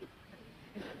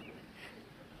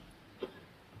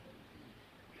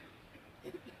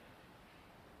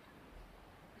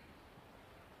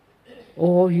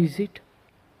or is it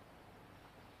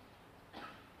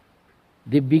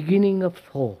the beginning of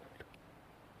thought?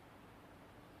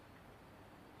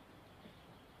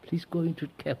 Please go into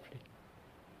it carefully.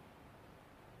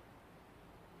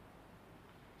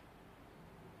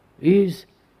 Is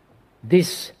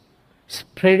this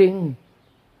spreading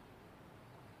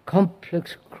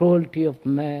complex cruelty of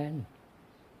man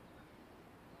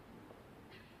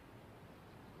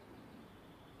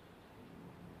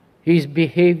his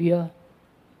behavior,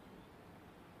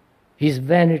 his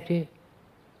vanity,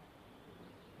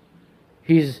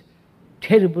 his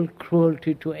terrible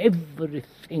cruelty to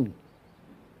everything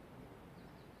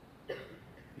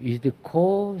is the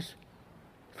cause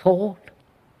thought?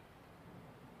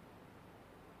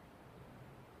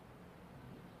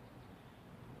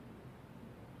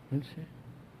 You see?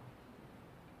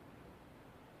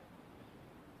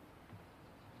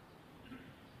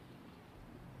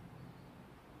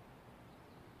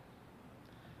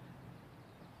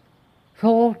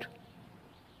 Thought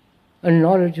and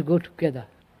knowledge go together.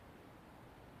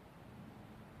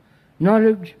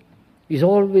 Knowledge is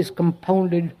always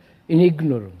compounded in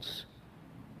ignorance.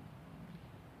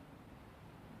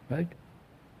 Right?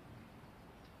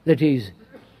 That is,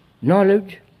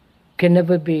 knowledge can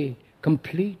never be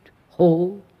complete,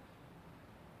 whole,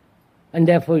 and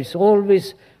therefore it's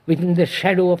always within the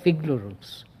shadow of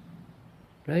ignorance.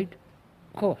 Right?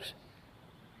 Of course.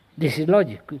 This is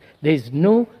logic. There is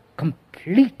no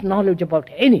complete knowledge about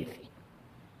anything.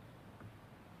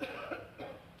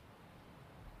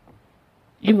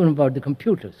 Even about the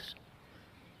computers.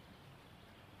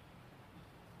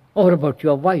 Or about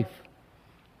your wife.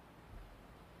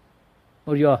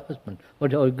 Or your husband. Or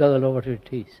your girl, or whatever it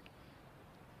is.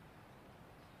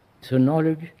 So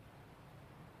knowledge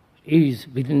is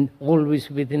always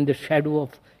within the shadow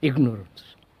of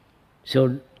ignorance.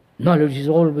 So knowledge is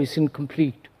always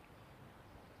incomplete.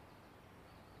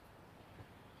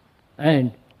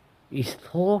 And is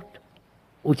thought,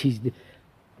 which is the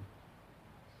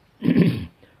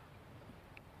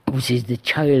which is the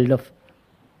child of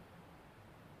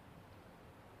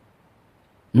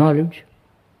knowledge,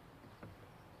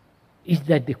 is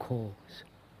that the cause?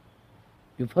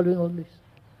 You following all this?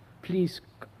 Please.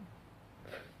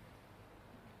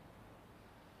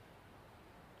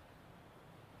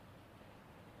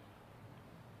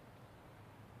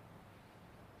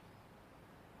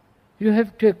 You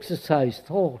have to exercise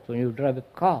thought when you drive a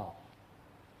car.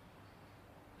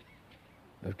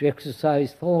 You have to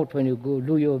exercise thought when you go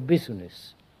do your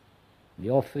business, in the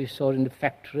office or in the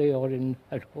factory or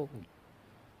at home.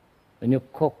 When you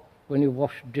cook, when you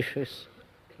wash dishes,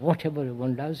 whatever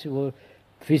one does,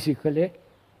 physically,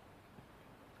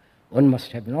 one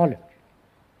must have knowledge.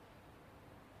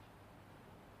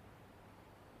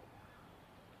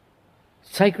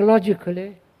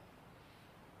 Psychologically,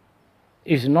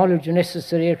 is knowledge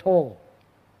necessary at all?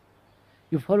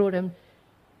 You follow what I'm...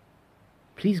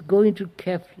 Please go into it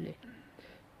carefully.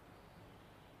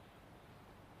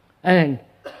 And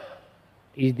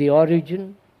is the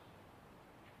origin,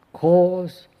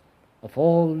 cause of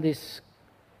all this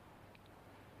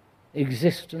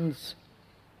existence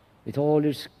with all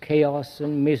its chaos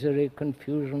and misery,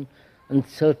 confusion,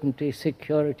 uncertainty,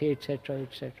 security, etc.,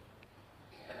 etc.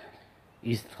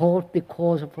 Is thought the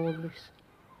cause of all this?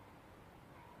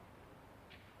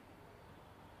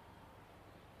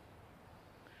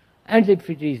 And if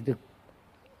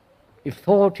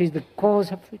thought is the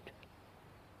cause of it,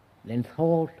 then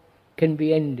thought can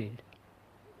be ended.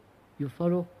 You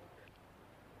follow?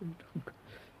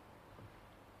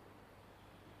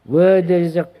 Where there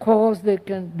is a cause, there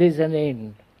is an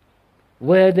end.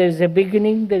 Where there is a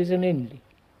beginning, there is an ending.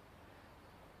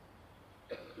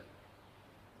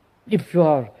 If you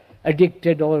are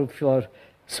addicted or if you are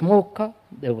smoker,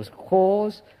 there was a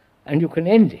cause and you can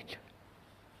end it.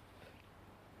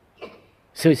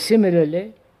 So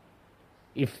similarly,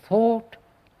 if thought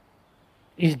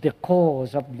is the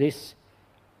cause of this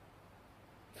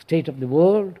state of the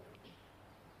world,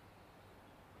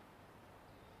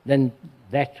 then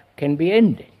that can be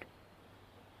ended.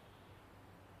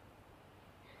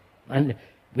 And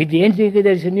with the ending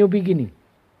there is a new beginning,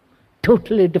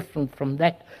 totally different from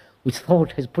that which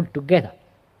thought has put together.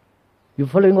 You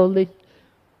following all this?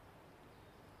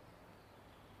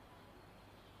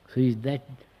 So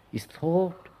is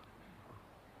thought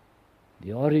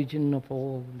the origin of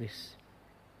all this?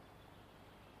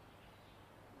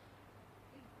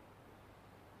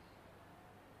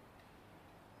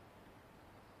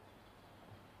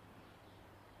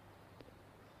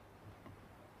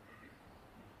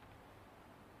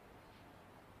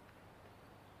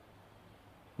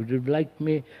 Would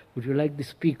you like the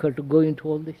speaker to go into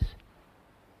all this?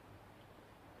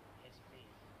 Yes, please.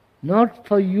 Not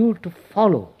for you to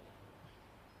follow.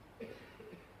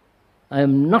 I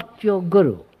am not your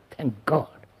guru, thank God.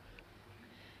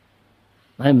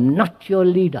 I am not your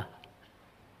leader.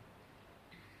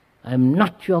 I am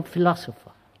not your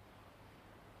philosopher.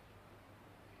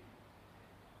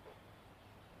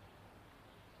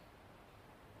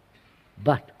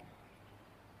 But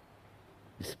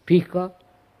the speaker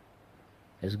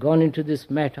has gone into this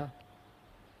matter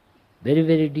very,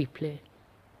 very deeply.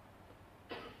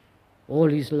 All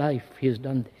his life he has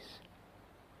done this.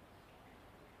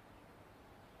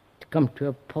 To come to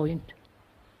a point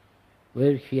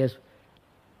where he has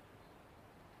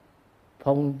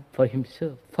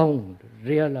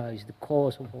realized the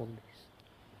cause of all this.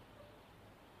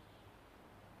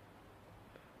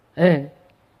 And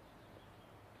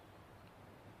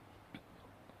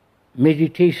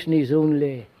meditation is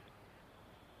only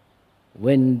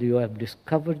when you have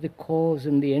discovered the cause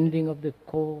and the ending of the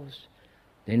cause,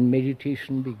 then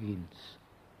meditation begins.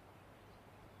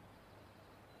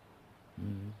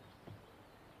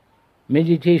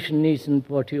 Meditation isn't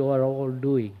what you are all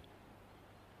doing.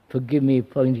 Forgive me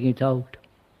pointing it out.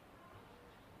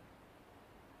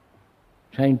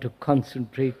 Trying to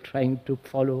concentrate, trying to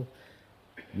follow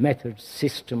methods,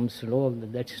 systems and all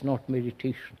that. That's not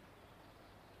meditation.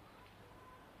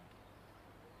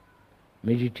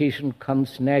 Meditation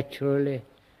comes naturally,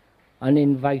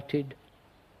 uninvited.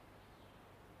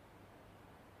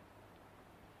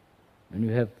 When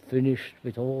you have finished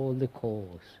with all the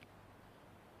cause.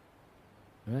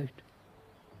 Right?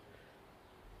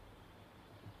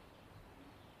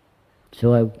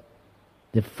 So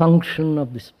the function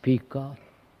of the speaker,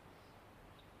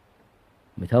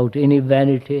 without any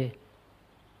vanity,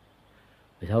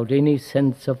 without any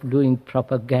sense of doing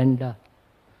propaganda,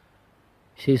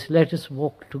 says, let us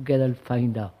walk together and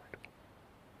find out.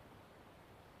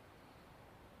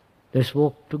 Let's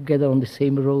walk together on the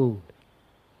same road,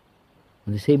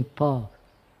 on the same path.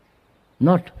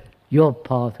 Not your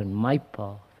path and my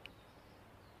path.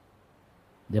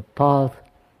 The path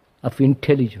of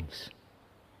intelligence,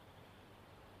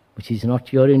 which is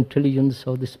not your intelligence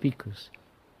or the speaker's.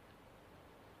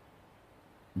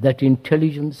 That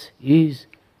intelligence is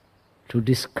to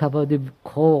discover the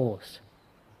cause.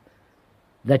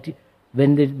 That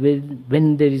when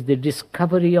there is the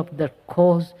discovery of that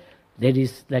cause, there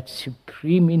is that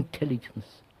supreme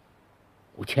intelligence,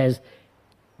 which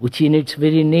in its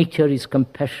very nature is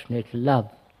compassionate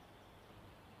love.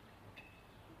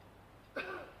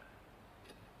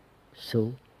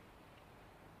 So,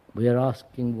 we are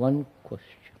asking one question.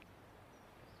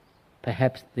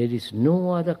 Perhaps there is no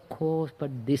other cause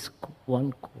but this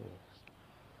one cause,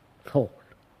 thought.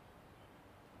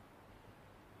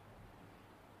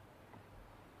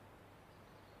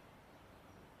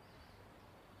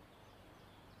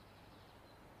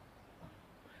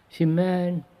 See,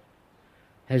 man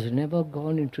has never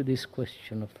gone into this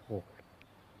question of thought.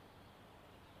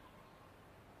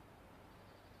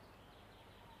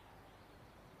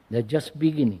 They're just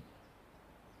beginning.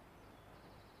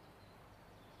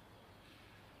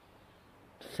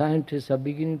 Scientists are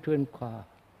beginning to inquire.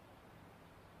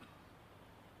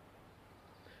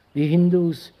 The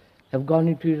Hindus have gone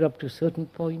into it up to a certain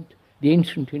point, the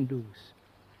ancient Hindus,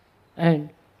 and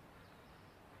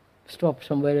stopped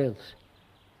somewhere else.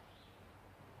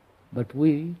 But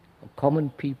we,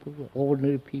 common people,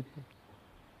 ordinary people,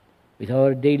 with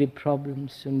our daily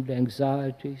problems and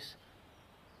anxieties,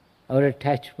 our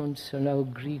attachments and our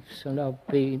griefs and our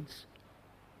pains,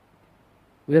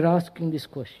 we are asking this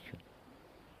question.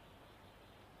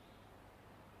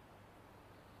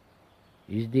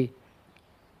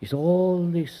 Is all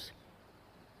this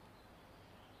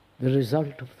the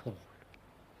result of thought?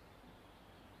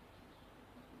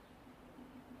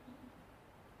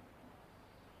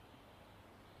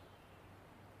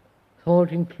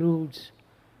 Thought includes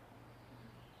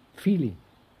feeling,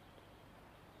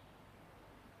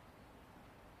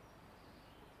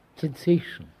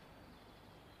 sensation,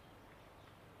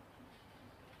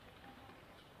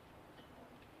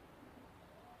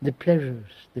 the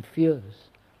pleasures, the fears,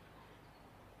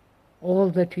 all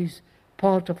that is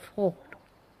part of thought.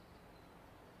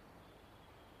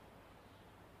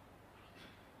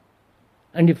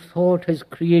 And if thought has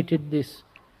created this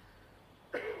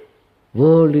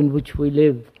world in which we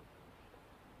live,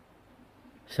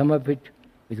 some of it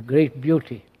with great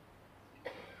beauty,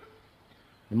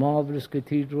 the marvelous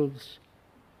cathedrals,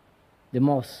 the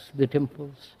mosques, the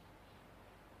temples,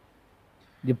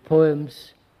 the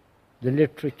poems, the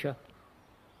literature,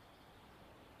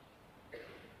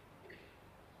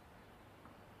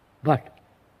 but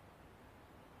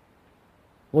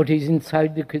what is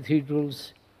inside the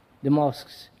cathedrals, the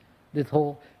mosques, the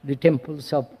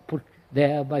temples are put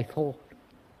there by thought.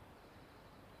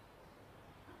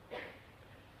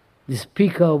 The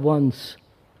speaker once,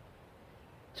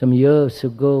 some years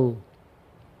ago,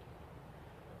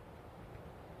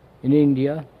 in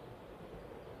India,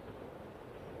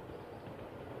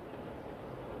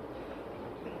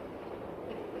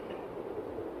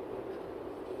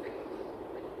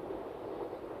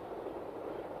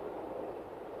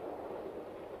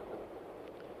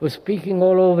 was speaking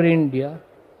all over India,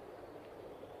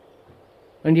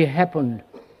 and he happened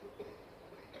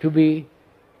to be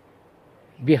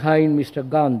behind Mr.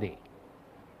 Gandhi.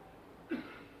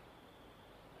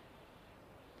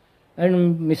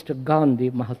 And Mr.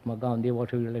 Gandhi, Mahatma Gandhi,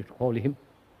 whatever you like to call him,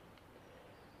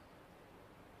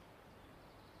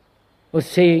 was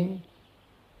saying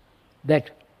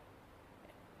that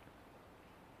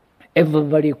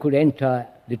everybody could enter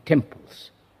the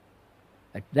temples.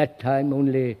 At that time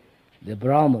only the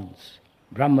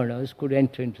Brahmanas could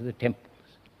enter into the temples.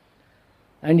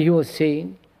 And he was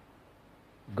saying,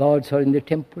 gods are in the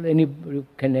temple, anybody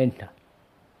can enter.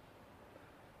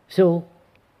 So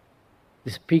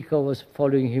the speaker was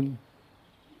following him.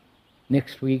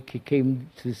 Next week he came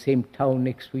to the same town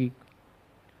next week.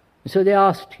 So they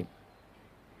asked him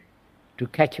to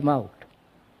catch him out,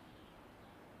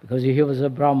 because he was a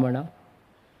Brahmana.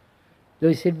 So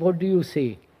he said, what do you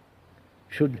say?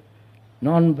 Should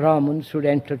non-Brahmins should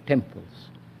enter temples?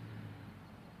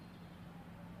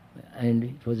 And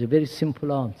it was a very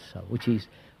simple answer, which is,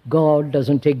 God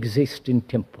doesn't exist in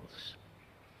temples.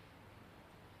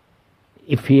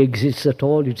 If he exists at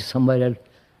all, it is somewhere else,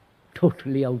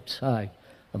 totally outside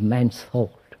of man's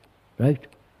thought, right?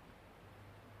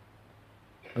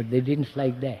 But they didn't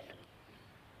like that.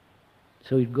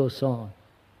 So it goes on.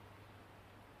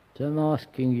 So I'm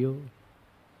asking you,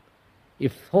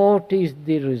 if thought is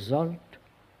the result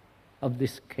of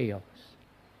this chaos,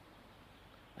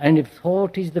 and if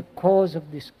thought is the cause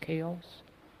of this chaos,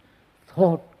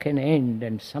 thought can end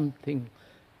and something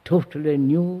totally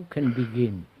new can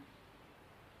begin.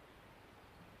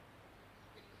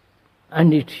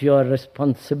 And it's your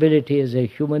responsibility as a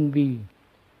human being,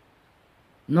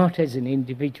 not as an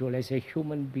individual, as a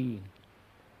human being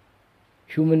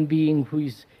who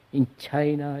is in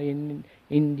China, in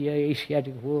India,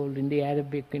 Asiatic world, in the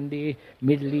Arabic, in the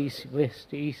Middle East,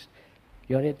 West, East.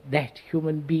 That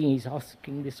human being is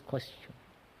asking this question.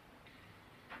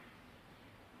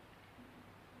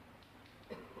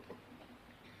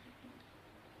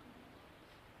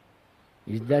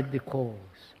 Is that the cause?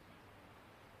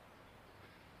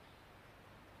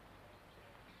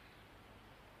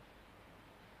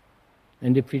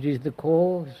 And if it is the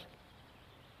cause,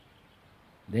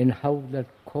 then how that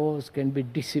cause can be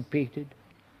dissipated,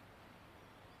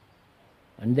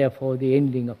 and therefore the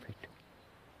ending of it.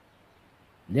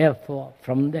 Therefore,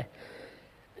 from the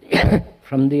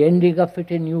ending of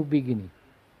it, a new beginning,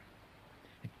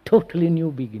 a totally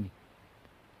new beginning,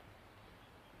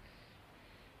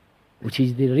 which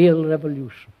is the real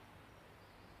revolution.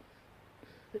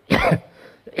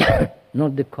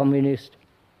 Not the communist,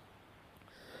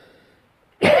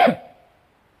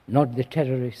 not the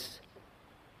terrorists,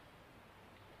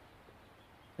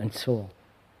 and so on.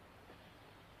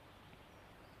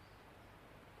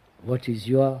 What is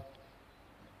your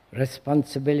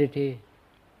responsibility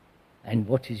and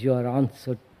what is your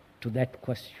answer to that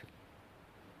question?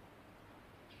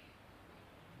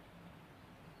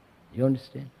 You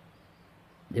understand?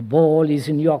 The ball is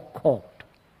in your court.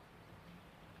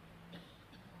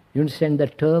 You understand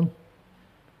that term?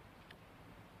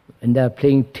 When they are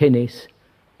playing tennis,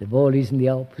 The ball is in the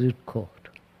opposite court.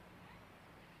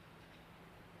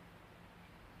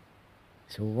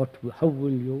 So how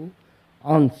will you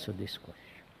answer this question?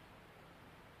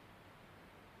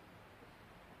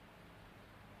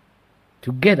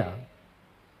 Together,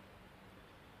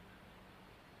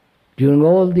 during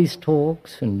all these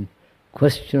talks and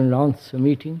question and answer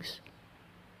meetings,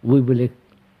 we'll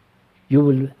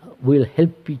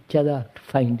help each other to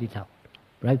find it out,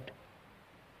 right?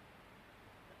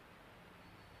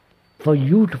 For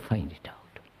you to find it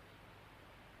out,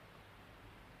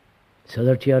 so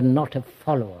that you are not a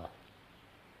follower,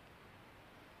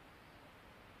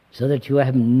 so that you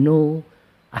have no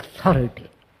authority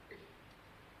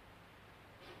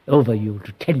over you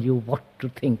to tell you what to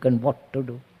think and what to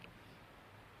do.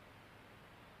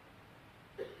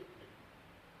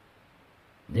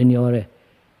 Then you are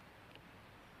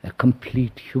a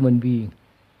complete human being.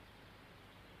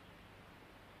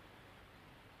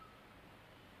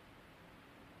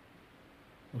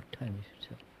 What time is it,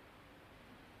 sir?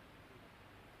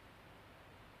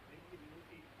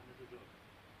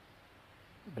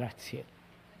 Grazie.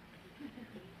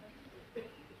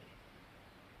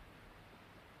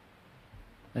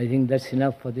 I think that's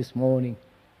enough for this morning.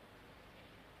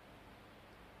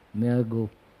 May I go?